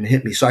it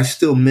hit me. So I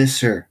still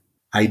miss her.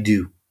 I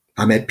do.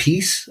 I'm at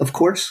peace, of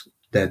course,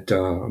 that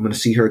I'm going to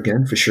see her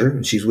again for sure.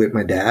 And she's with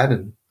my dad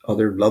and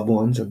other loved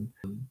ones.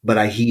 But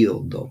I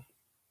healed, though.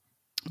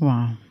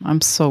 Wow.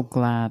 I'm so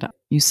glad.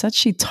 You said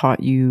she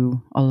taught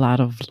you a lot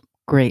of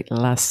great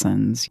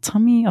lessons. Tell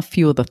me a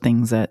few of the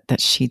things that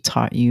she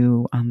taught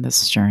you on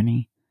this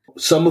journey.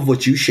 Some of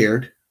what you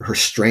shared, her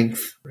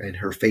strength and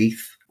her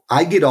faith.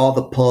 I get all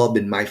the pub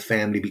in my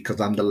family because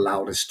I'm the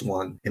loudest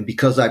one. And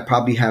because I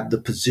probably have the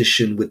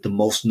position with the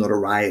most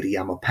notoriety.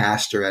 I'm a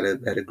pastor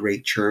at a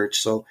great church.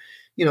 So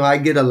I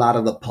get a lot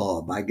of the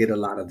pub. I get a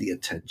lot of the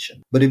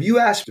attention. But if you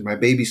ask my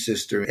baby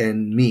sister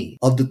and me,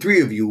 of the three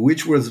of you,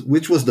 which was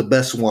the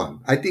best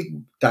one? I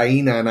think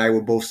Taina and I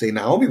would both say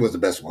Naomi was the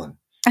best one.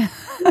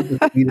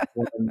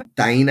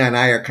 Taina and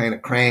I are kind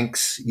of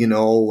cranks,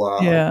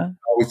 Yeah.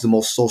 always the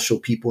most social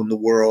people in the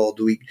world.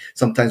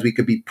 Sometimes we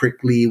could be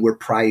prickly. We're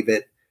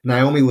private.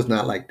 Naomi was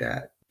not like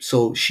that.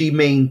 So she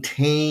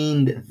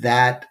maintained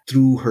that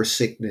through her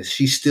sickness.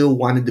 She still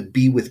wanted to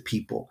be with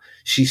people.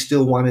 She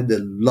still wanted to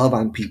love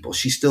on people.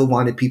 She still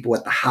wanted people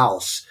at the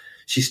house.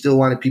 She still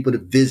wanted people to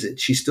visit.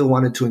 She still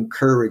wanted to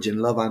encourage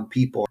and love on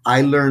people.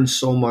 I learned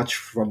so much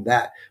from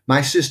that.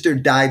 My sister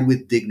died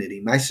with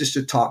dignity. My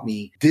sister taught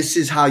me this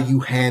is how you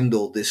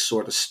handle this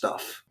sort of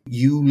stuff.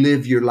 You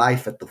live your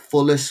life at the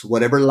fullest.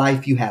 Whatever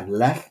life you have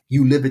left,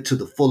 you live it to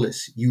the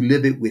fullest. You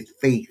live it with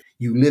faith.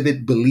 You live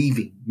it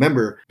believing.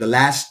 Remember, the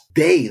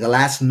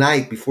last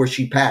night before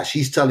she passed,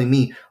 she's telling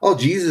me, oh,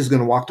 Jesus is going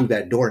to walk through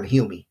that door and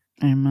heal me.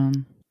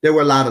 Amen. There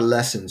were a lot of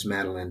lessons,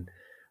 Madeline,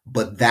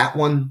 but that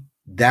one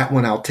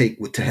I'll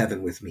take to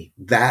heaven with me.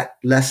 That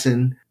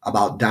lesson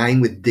about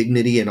dying with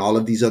dignity and all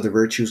of these other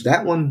virtues,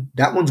 that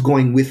one's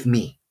going with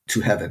me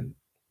to heaven.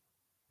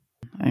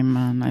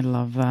 Amen. I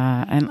love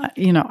that. And,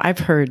 I've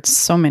heard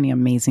so many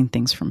amazing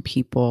things from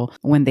people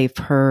when they've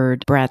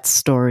heard Brat's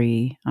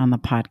story on the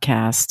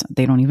podcast.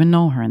 They don't even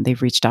know her. And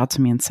they've reached out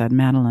to me and said,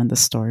 Madeline, the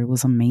story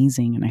was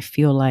amazing. And I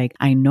feel like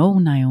I know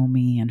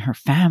Naomi and her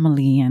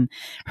family and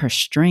her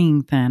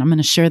strength. And I'm going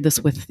to share this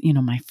with,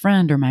 my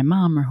friend or my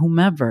mom or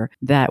whomever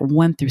that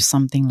went through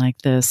something like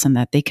this and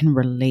that they can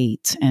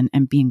relate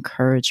and be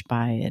encouraged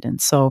by it. And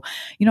so,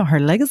 her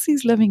legacy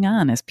is living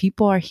on as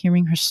people are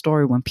hearing her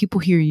story. When people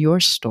hear your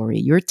story,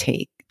 your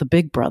take, the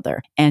big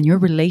brother, and your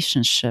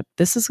relationship,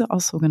 this is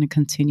also going to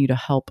continue to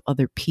help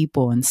other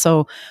people. And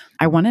so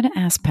I wanted to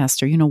ask,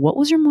 Pastor, what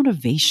was your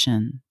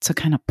motivation to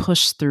kind of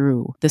push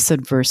through this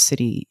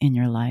adversity in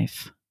your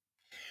life?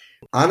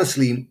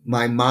 Honestly,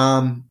 my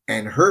mom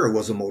and her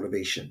was a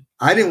motivation.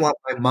 I didn't want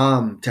my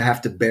mom to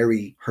have to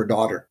bury her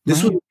daughter.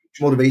 This was a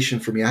huge motivation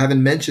for me. I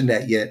haven't mentioned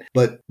that yet,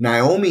 but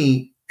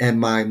Naomi and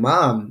my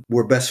mom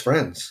were best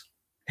friends.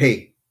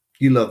 Hey,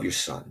 you love your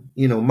son.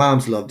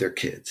 Moms love their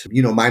kids.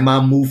 My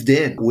mom moved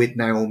in with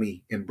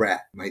Naomi and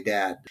Brat, my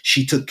dad.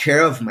 She took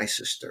care of my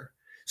sister.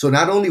 So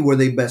not only were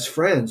they best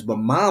friends, but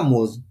mom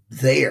was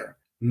there.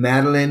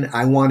 Madeline,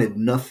 I wanted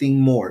nothing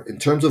more. In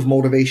terms of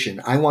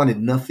motivation, I wanted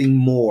nothing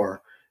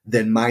more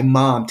than my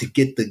mom to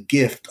get the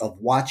gift of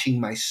watching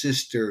my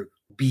sister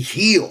be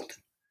healed.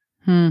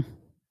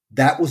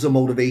 That was a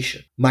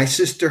motivation. My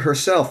sister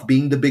herself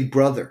being the big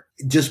brother,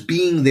 just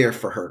being there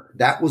for her,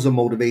 that was a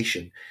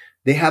motivation.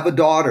 They have a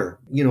daughter.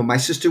 My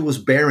sister was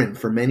barren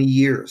for many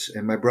years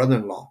and my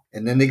brother-in-law.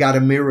 And then they got a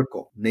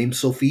miracle named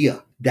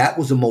Sophia. That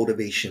was a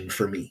motivation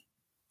for me.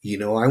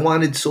 I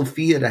wanted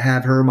Sophia to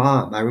have her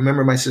mom. I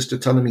remember my sister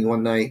telling me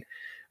one night,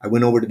 I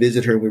went over to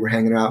visit her and we were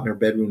hanging out in her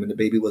bedroom and the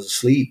baby was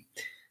asleep.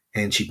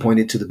 And she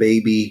pointed to the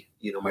baby.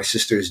 My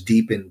sister is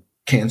deep in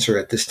cancer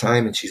at this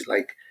time. And she's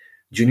like,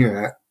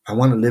 Junior, I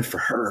want to live for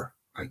her.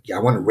 I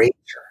want to raise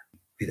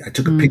her. I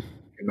took a picture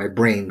in my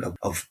brain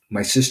of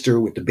my sister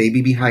with the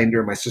baby behind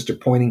her, my sister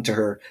pointing to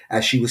her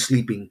as she was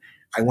sleeping.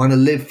 I want to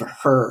live for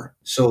her.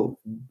 So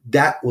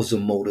that was a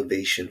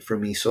motivation for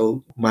me.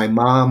 So my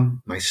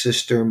mom, my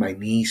sister, my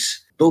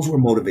niece, those were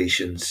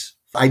motivations.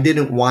 I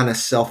didn't want a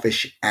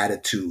selfish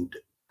attitude.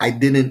 I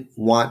didn't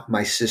want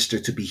my sister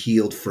to be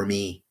healed for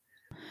me.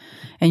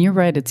 And you're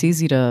right. It's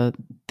easy to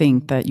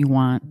think that you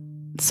want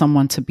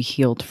someone to be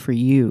healed for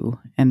you.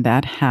 And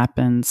that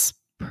happens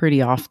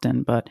pretty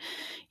often, but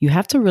you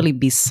have to really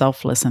be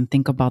selfless and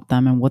think about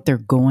them and what they're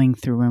going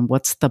through and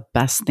what's the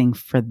best thing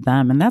for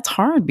them. And that's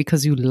hard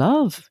because you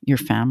love your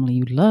family,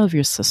 you love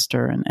your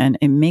sister, and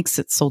it makes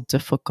it so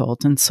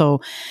difficult. And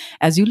so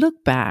as you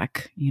look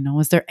back,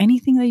 is there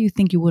anything that you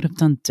think you would have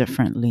done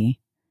differently?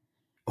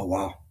 Oh,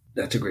 wow.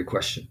 That's a great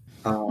question.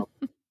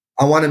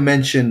 I want to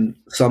mention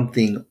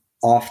something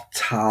off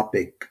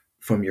topic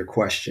from your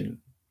question.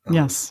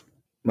 Yes.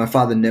 My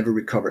father never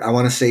recovered. I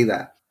want to say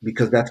that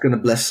because that's going to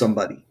bless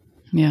somebody.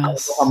 Yes. I don't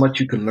know how much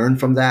you can learn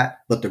from that,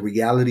 but the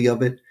reality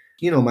of it,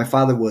 my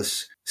father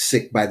was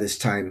sick by this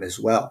time as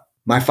well.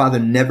 My father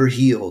never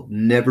healed,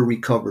 never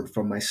recovered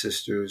from my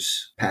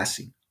sister's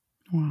passing.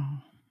 Wow.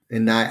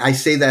 And I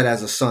say that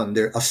as a son.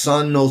 A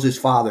son knows his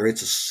father.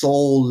 It's a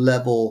soul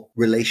level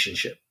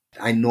relationship.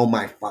 I know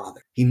my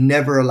father. He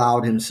never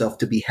allowed himself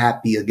to be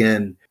happy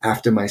again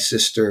after my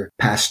sister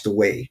passed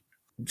away.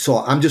 So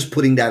I'm just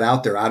putting that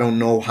out there. I don't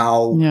know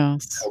how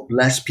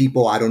bless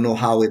people. I don't know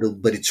how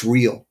but it's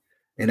real.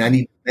 And I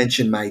need to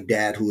mention my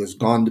dad, who has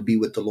gone to be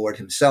with the Lord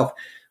himself.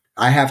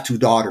 I have 2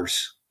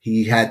 daughters.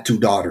 He had 2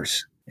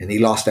 daughters and he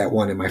lost that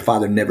one. And my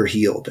father never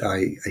healed.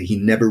 He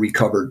never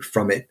recovered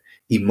from it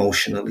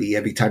emotionally.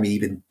 Every time he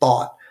even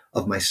thought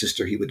of my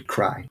sister, he would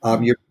cry.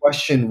 Your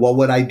question, what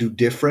would I do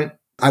different?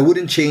 I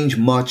wouldn't change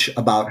much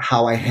about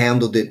how I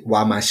handled it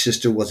while my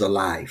sister was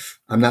alive.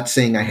 I'm not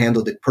saying I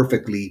handled it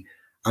perfectly.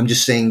 I'm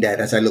just saying that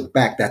as I look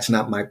back, that's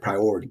not my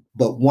priority.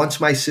 But once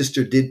my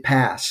sister did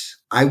pass,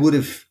 I would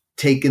have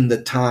taken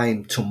the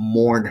time to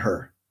mourn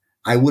her.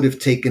 I would have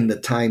taken the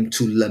time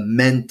to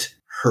lament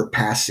her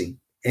passing.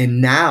 And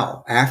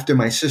now, after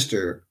my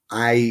sister,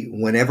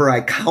 whenever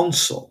I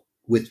counsel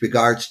with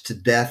regards to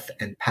death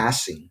and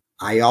passing,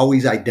 I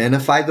always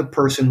identify the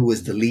person who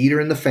is the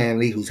leader in the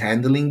family, who's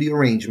handling the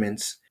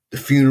arrangements, the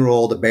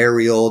funeral, the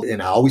burial.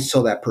 And I always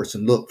tell that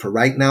person, look, for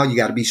right now, you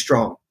got to be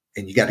strong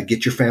and you got to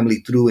get your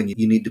family through, and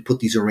you need to put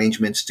these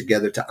arrangements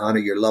together to honor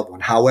your loved one.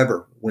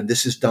 However, when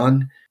this is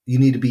done, you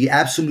need to be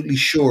absolutely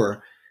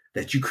sure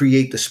that you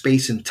create the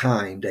space and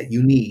time that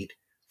you need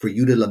for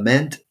you to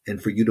lament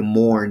and for you to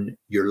mourn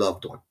your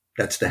loved one.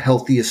 That's the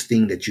healthiest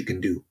thing that you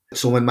can do.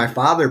 So when my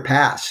father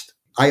passed,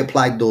 I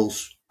applied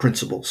those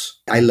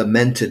principles. I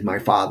lamented my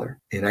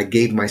father and I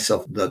gave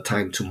myself the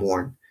time to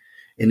mourn.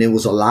 And it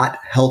was a lot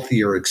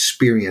healthier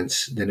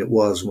experience than it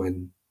was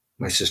when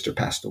my sister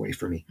passed away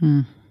for me.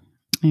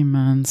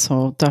 Amen.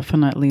 So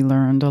definitely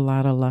learned a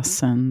lot of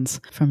lessons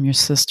from your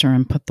sister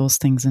and put those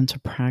things into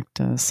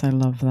practice. I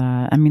love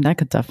that. I mean, that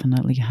could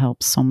definitely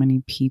help so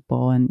many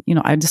people. And,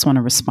 I just want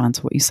to respond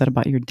to what you said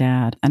about your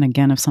dad. And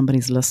again, if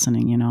somebody's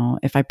listening,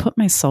 if I put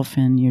myself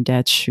in your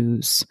dad's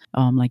shoes,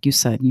 like you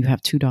said, you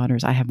have 2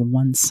 daughters, I have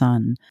 1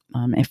 son.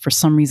 If for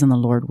some reason the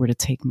Lord were to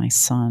take my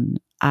son,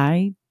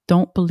 I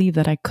don't believe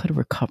that I could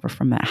recover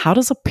from that. How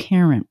does a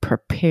parent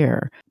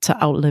prepare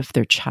to outlive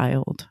their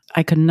child?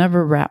 I could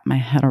never wrap my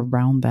head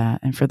around that.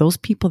 And for those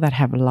people that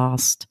have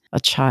lost a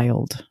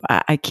child,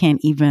 I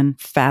can't even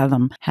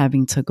fathom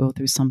having to go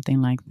through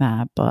something like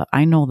that. But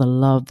I know the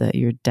love that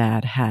your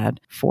dad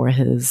had for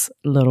his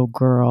little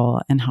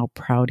girl and how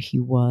proud he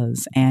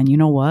was. And you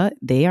know what?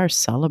 They are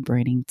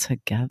celebrating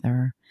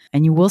together.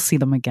 And you will see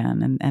them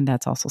again. And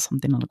that's also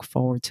something to look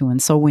forward to.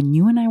 And so when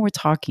you and I were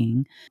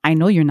talking, I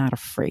know you're not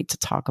afraid to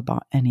talk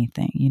about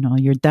anything.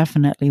 You're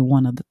definitely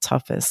one of the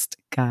toughest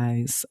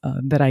guys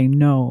that I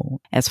know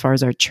as far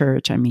as our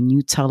church. I mean,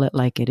 you tell it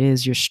like it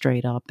is. You're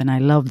straight up. And I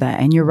love that.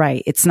 And you're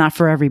right. It's not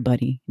for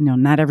everybody.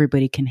 Not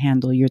everybody can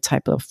handle your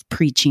type of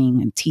preaching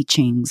and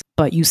teachings.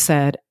 But you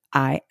said,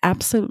 I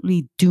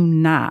absolutely do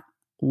not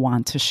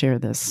want to share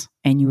this.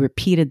 And you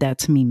repeated that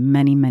to me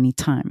many, many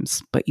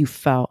times. But you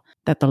felt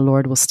that the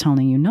Lord was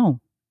telling you,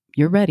 no,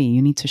 you're ready.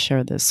 You need to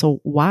share this.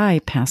 So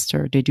why,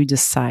 Pastor, did you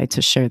decide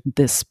to share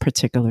this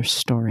particular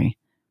story?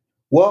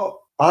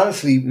 Well,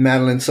 honestly,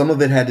 Madeline, some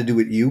of it had to do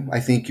with you. I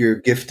think you're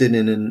gifted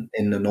and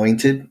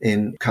anointed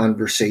in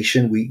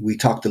conversation. We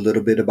talked a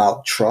little bit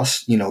about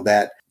trust,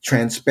 that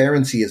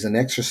transparency is an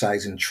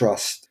exercise in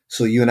trust.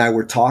 So you and I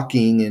were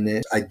talking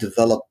and I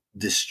developed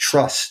this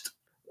trust.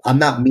 I'm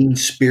not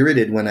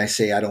mean-spirited when I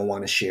say I don't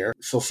want to share.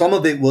 So some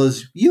of it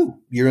was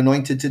you're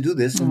anointed to do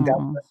this and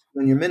God bless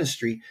you in your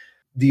ministry.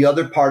 The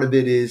other part of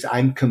it is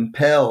I'm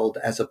compelled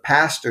as a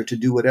pastor to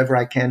do whatever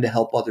I can to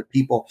help other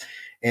people.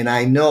 And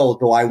I know,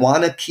 though I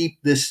want to keep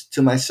this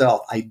to myself,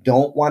 I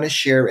don't want to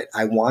share it.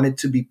 I want it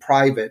to be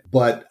private,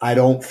 but I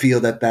don't feel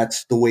that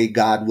that's the way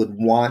God would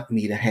want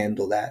me to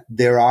handle that.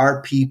 There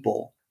are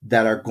people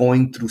that are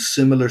going through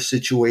similar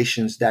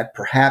situations that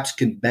perhaps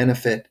can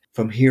benefit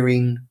from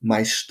hearing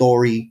my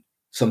story.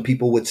 Some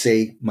people would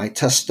say my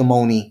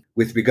testimony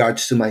with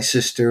regards to my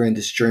sister and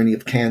this journey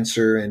of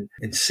cancer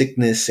and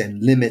sickness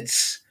and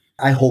limits.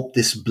 I hope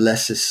this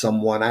blesses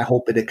someone. I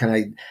hope it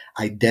can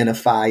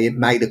identify. It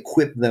might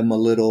equip them a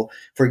little.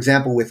 For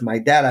example, with my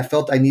dad, I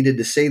felt I needed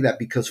to say that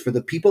because for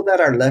the people that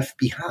are left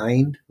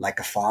behind, like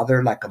a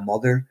father, like a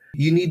mother,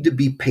 you need to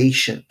be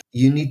patient.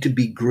 You need to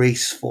be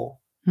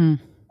graceful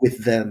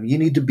with them. You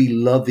need to be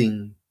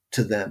loving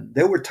to them.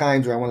 There were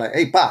times where I went like,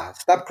 hey, Pa,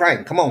 stop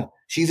crying. Come on.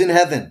 She's in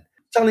heaven.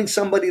 Telling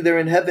somebody they're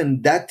in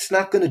heaven, that's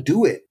not going to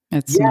do it.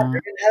 It's not.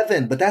 They're in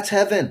heaven, but that's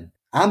heaven.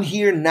 I'm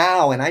here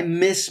now and I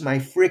miss my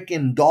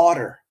freaking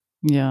daughter.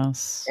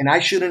 Yes. And I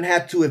shouldn't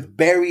have to have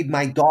buried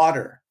my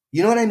daughter.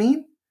 You know what I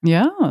mean?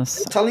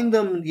 Yes. Telling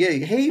them,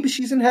 hey, but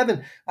she's in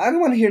heaven. I don't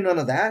want to hear none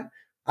of that.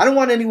 I don't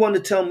want anyone to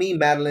tell me,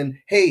 Madeline,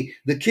 hey,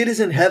 the kid is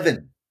in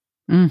heaven.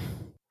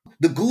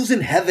 The goo's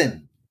in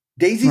heaven.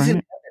 Daisy's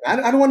in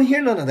heaven. I don't want to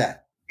hear none of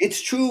that.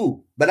 It's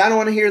true, but I don't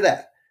want to hear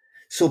that.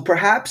 So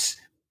perhaps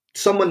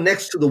someone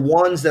next to the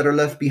ones that are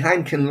left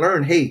behind can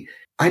learn, hey,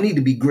 I need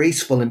to be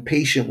graceful and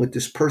patient with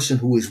this person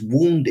who is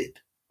wounded,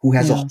 who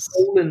has a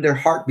hole in their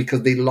heart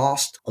because they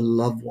lost a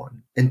loved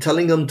one. And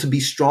telling them to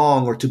be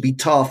strong or to be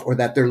tough or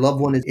that their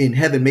loved one is in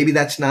heaven, maybe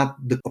that's not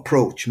the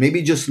approach.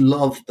 Maybe just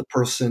love the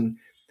person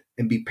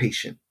and be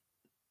patient.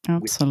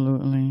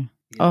 Absolutely.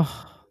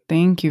 Oh,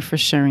 thank you for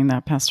sharing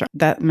that, Pastor.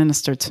 That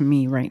ministered to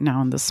me right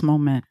now in this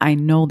moment. I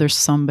know there's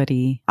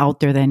somebody out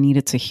there that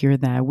needed to hear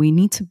that. We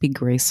need to be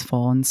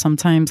graceful. And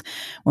sometimes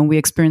when we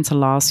experience a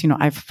loss,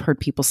 I've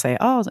heard people say,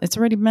 oh, it's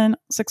already been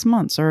 6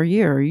 months or a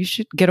year. You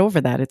should get over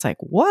that. It's like,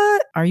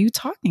 what are you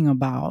talking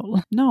about?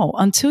 No,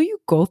 until you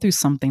go through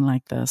something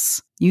like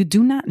this, You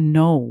do not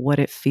know what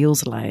it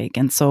feels like.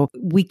 And so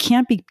we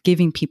can't be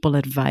giving people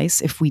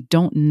advice if we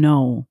don't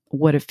know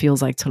what it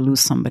feels like to lose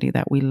somebody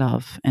that we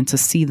love and to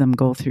see them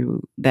go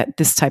through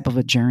this type of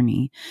a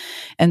journey.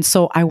 And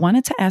so I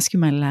wanted to ask you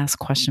my last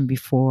question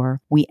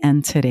before we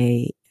end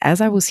today.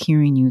 As I was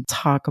hearing you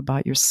talk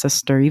about your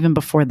sister, even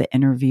before the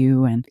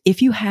interview, and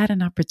if you had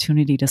an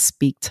opportunity to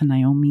speak to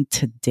Naomi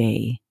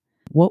today,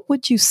 what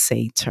would you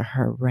say to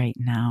her right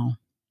now?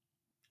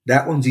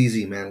 That one's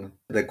easy, man.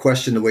 The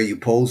question, the way you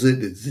pose it,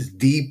 is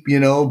deep,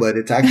 but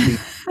it's actually,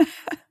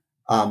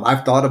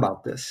 I've thought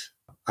about this.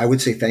 I would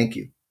say thank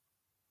you.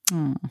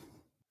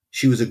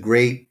 She was a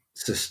great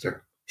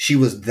sister. She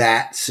was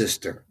that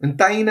sister. And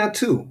Taina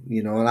too,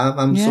 and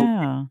I'm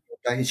so,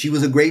 she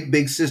was a great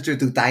big sister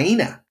to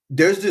Taina.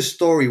 There's this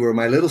story where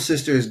my little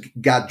sister's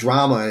got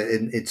drama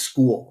in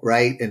school,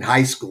 right? In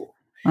high school.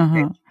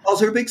 And she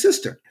calls her big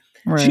sister.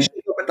 Right. She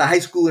showed up at the high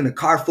school in a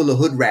car full of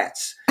hood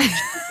rats. She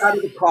got out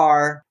of the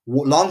car.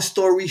 Long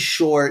story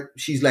short,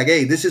 she's like,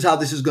 hey, this is how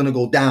this is going to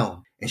go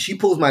down. And she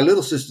pulls my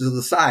little sister to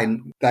the side.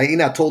 And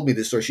Taina told me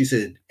this story. She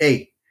said,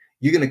 hey,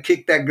 you're going to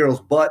kick that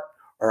girl's butt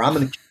or I'm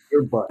going to kick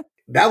your butt.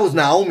 That was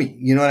Naomi.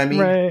 You know what I mean?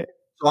 Right.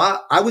 So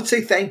I would say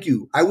thank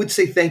you. I would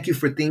say thank you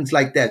for things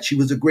like that. She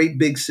was a great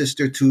big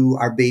sister to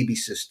our baby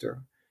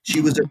sister.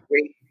 She was a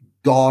great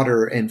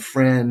daughter and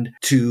friend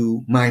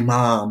to my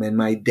mom and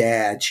my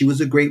dad. She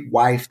was a great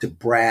wife to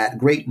Brad,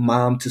 great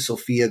mom to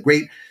Sophia,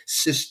 great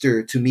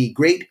sister to me,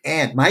 great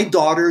aunt. My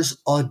daughters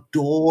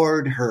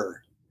adored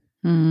her.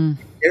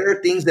 There are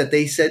things that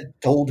they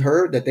told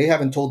her that they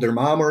haven't told their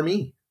mom or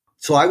me.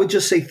 So I would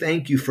just say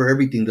thank you for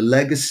everything, the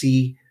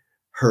legacy,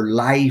 her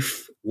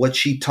life, what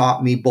she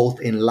taught me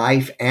both in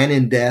life and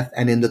in death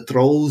and in the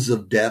throes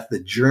of death,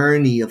 the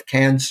journey of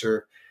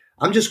cancer.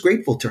 I'm just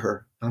grateful to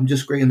her. I'm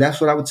just great. And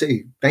that's what I would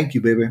say. Thank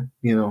you, baby.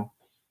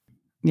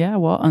 Yeah,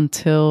 well,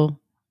 until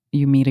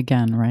you meet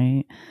again,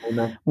 right?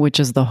 Amen. Which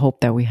is the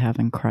hope that we have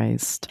in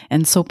Christ.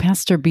 And so,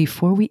 Pastor,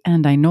 before we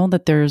end, I know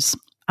that there's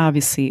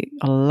obviously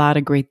a lot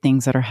of great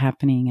things that are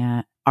happening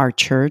at our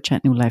church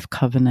at New Life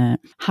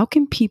Covenant. How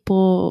can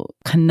people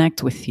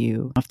connect with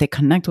you? If they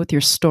connect with your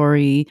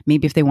story,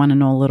 maybe if they want to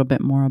know a little bit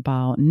more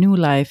about New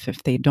Life,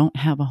 if they don't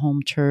have a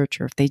home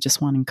church, or if they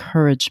just want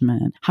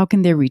encouragement, how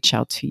can they reach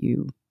out to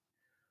you?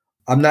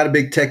 I'm not a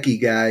big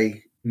techie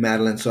guy,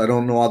 Madeline, so I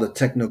don't know all the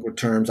technical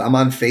terms. I'm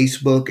on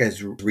Facebook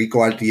as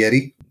Rico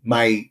Altieri.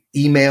 My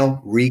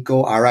email,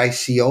 Rico,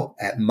 R-I-C-O,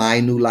 at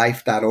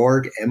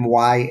mynewlife.org,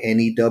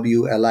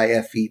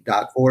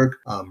 mynewlife.org.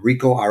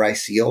 Rico,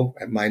 R-I-C-O,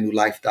 at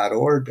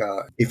mynewlife.org.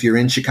 If you're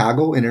in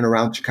Chicago, in and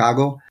around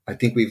Chicago, I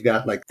think we've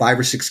got like 5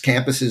 or 6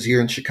 campuses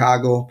here in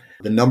Chicago.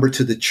 The number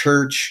to the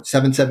church,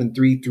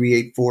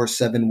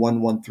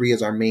 773-384-7113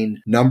 is our main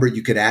number.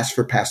 You could ask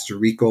for Pastor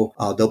Rico.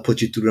 They'll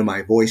put you through to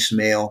my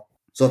voicemail.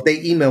 So if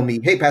they email me,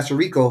 hey, Pastor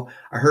Rico,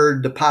 I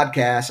heard the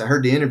podcast, I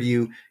heard the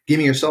interview, give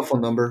me your cell phone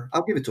number,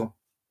 I'll give it to them.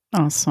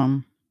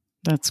 Awesome.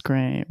 That's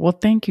great. Well,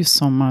 thank you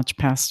so much,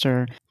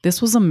 Pastor.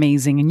 This was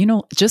amazing.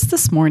 And just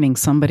this morning,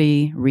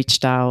 somebody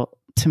reached out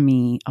to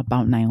me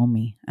about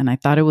Naomi, and I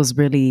thought it was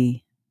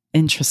really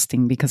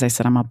interesting because I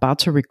said, I'm about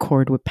to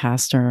record with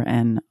Pastor,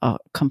 and a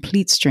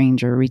complete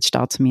stranger reached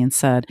out to me and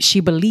said, she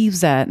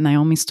believes that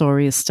Naomi's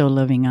story is still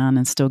living on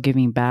and still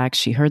giving back.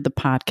 She heard the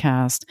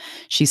podcast.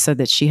 She said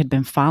that she had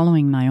been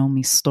following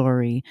Naomi's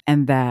story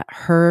and that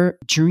her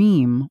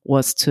dream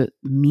was to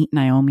meet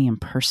Naomi in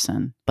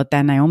person, but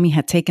that Naomi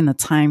had taken the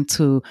time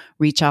to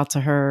reach out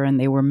to her and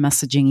they were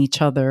messaging each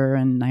other,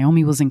 and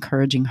Naomi was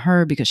encouraging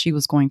her because she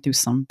was going through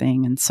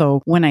something. And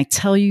so when I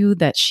tell you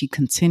that she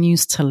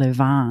continues to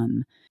live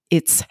on,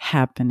 it's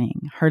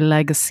happening. Her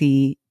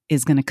legacy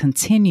is going to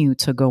continue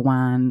to go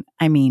on.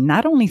 I mean,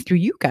 not only through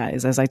you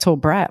guys, as I told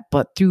Brad,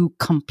 but through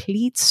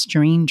complete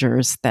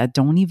strangers that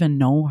don't even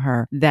know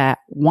her, that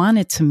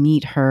wanted to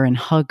meet her and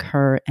hug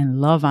her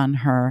and love on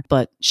her,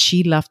 but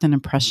she left an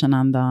impression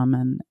on them.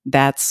 And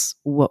that's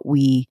what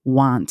we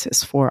want,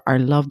 is for our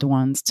loved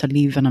ones to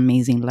leave an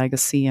amazing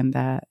legacy, and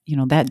that,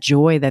 that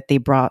joy that they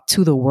brought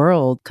to the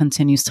world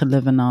continues to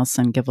live in us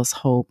and give us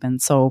hope. And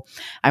so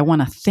I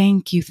want to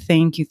thank you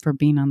for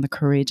being on the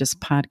Courageous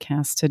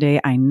podcast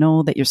today. I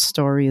know that your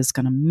story is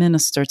going to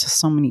minister to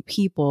so many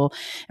people.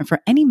 And for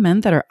any men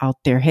that are out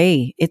there,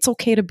 hey, it's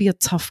okay to be a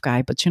tough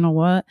guy, but you know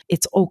what?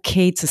 It's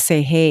okay to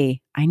say,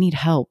 hey, I need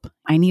help.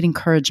 I need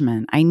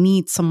encouragement. I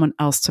need someone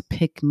else to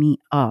pick me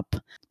up.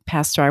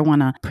 Pastor, I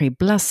want to pray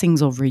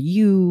blessings over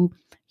you,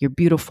 your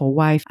beautiful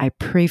wife. I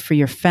pray for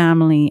your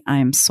family. I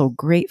am so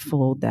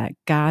grateful that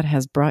God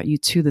has brought you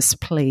to this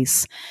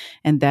place,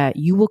 and that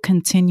you will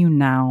continue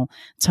now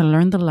to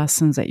learn the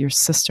lessons that your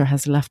sister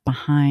has left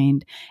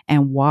behind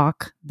and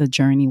walk the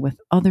journey with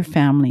other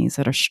families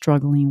that are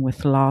struggling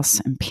with loss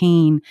and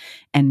pain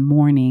and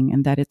mourning,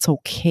 and that it's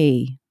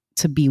okay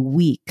to be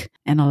weak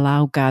and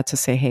allow God to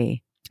say,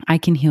 hey, I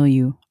can heal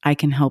you. I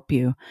can help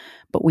you.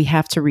 But we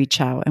have to reach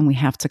out and we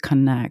have to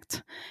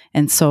connect.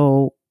 And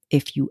so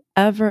if you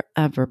ever,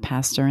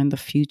 Pastor, in the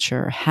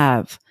future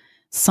have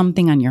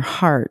something on your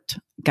heart,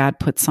 God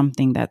put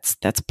something that's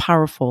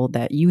powerful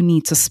that you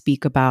need to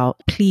speak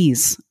about,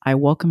 please, I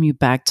welcome you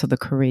back to the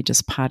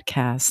Courageous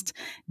Podcast.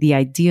 The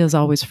idea is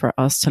always for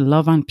us to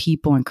love on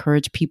people,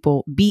 encourage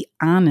people, be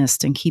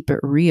honest and keep it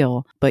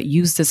real, but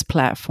use this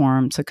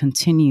platform to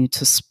continue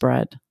to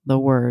spread the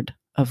word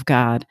of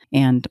God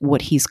and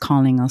what he's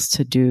calling us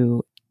to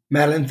do.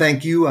 Madeline,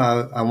 thank you.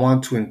 I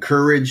want to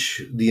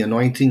encourage the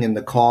anointing and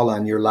the call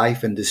on your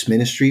life and this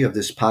ministry of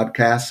this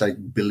podcast. I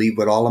believe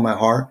with all of my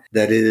heart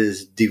that it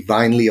is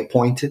divinely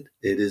appointed.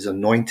 It is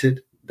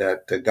anointed,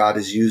 that God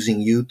is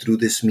using you through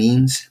this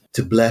means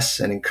to bless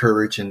and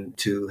encourage and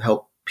to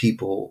help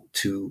people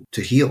to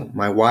heal.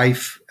 My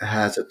wife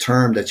has a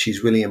term that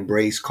she's really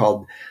embraced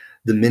called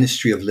the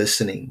ministry of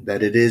listening,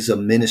 that it is a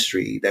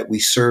ministry that we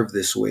serve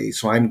this way.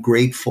 So I'm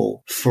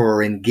grateful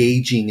for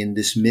engaging in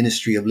this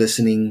ministry of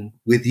listening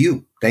with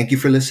you. Thank you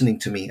for listening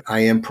to me. I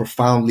am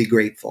profoundly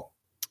grateful.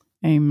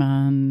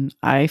 Amen.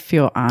 I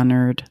feel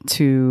honored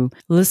to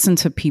listen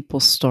to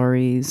people's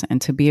stories and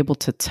to be able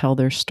to tell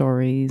their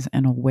stories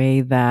in a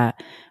way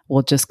that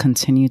will just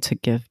continue to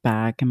give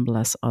back and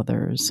bless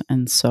others.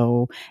 And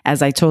so,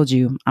 as I told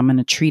you, I'm going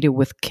to treat it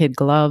with kid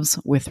gloves,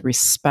 with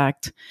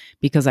respect,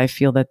 because I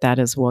feel that that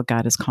is what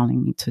God is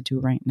calling me to do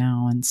right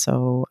now. And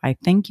so I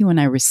thank you and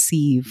I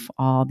receive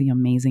all the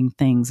amazing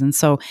things. And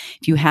so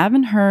if you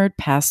haven't heard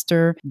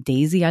Pastor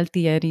Daisy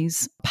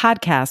Altieri's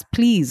podcast,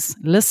 please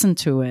listen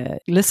to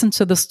it. Listen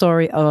to the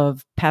story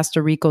of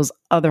Pastor Rico's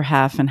other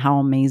half and how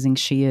amazing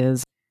she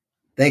is.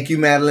 Thank you,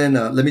 Madeline.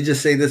 Let me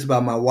just say this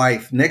about my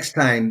wife. Next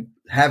time,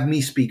 have me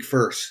speak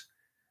first,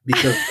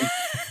 because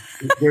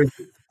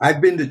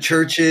I've been to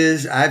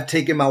churches. I've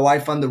taken my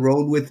wife on the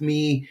road with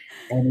me.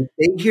 And if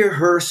they hear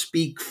her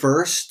speak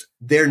first,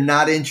 they're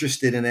not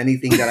interested in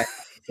anything that I have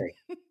to say.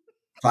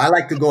 So I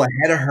like to go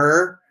ahead of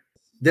her.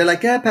 They're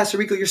like, yeah, Pastor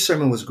Rico, your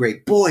sermon was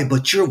great. Boy,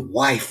 but your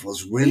wife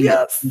was really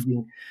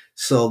amazing.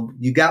 So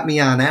you got me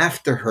on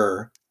after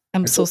her.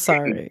 I'm so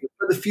sorry.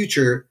 For the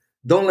future,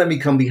 don't let me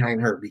come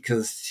behind her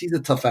because she's a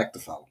tough act to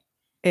follow.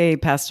 Hey,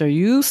 Pastor,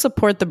 you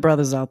support the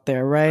brothers out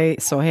there,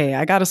 right? So, hey,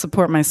 I got to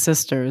support my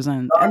sisters.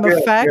 And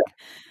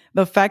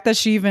the fact that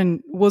she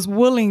even was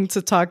willing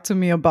to talk to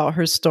me about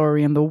her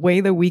story and the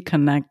way that we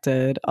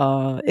connected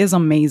is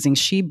amazing.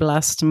 She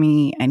blessed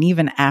me. And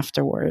even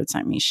afterwards,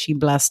 I mean, she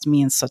blessed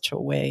me in such a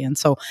way. And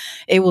so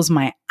it was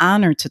my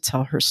honor to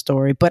tell her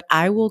story. But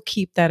I will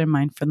keep that in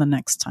mind for the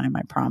next time,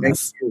 I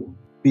promise. Thank you.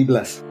 Be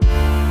blessed.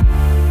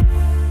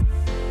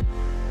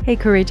 Hey,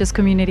 Courageous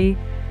community.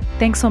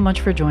 Thanks so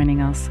much for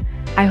joining us.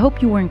 I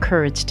hope you were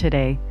encouraged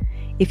today.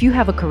 If you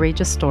have a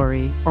courageous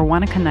story or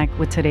want to connect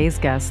with today's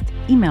guest,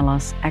 email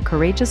us at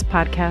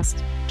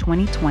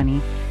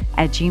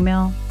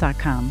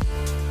courageouspodcast2020@gmail.com.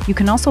 You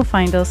can also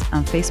find us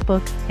on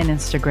Facebook and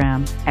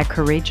Instagram at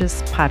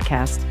Courageous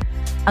Podcast.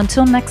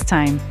 Until next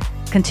time,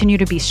 continue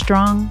to be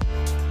strong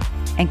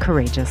and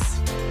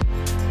courageous.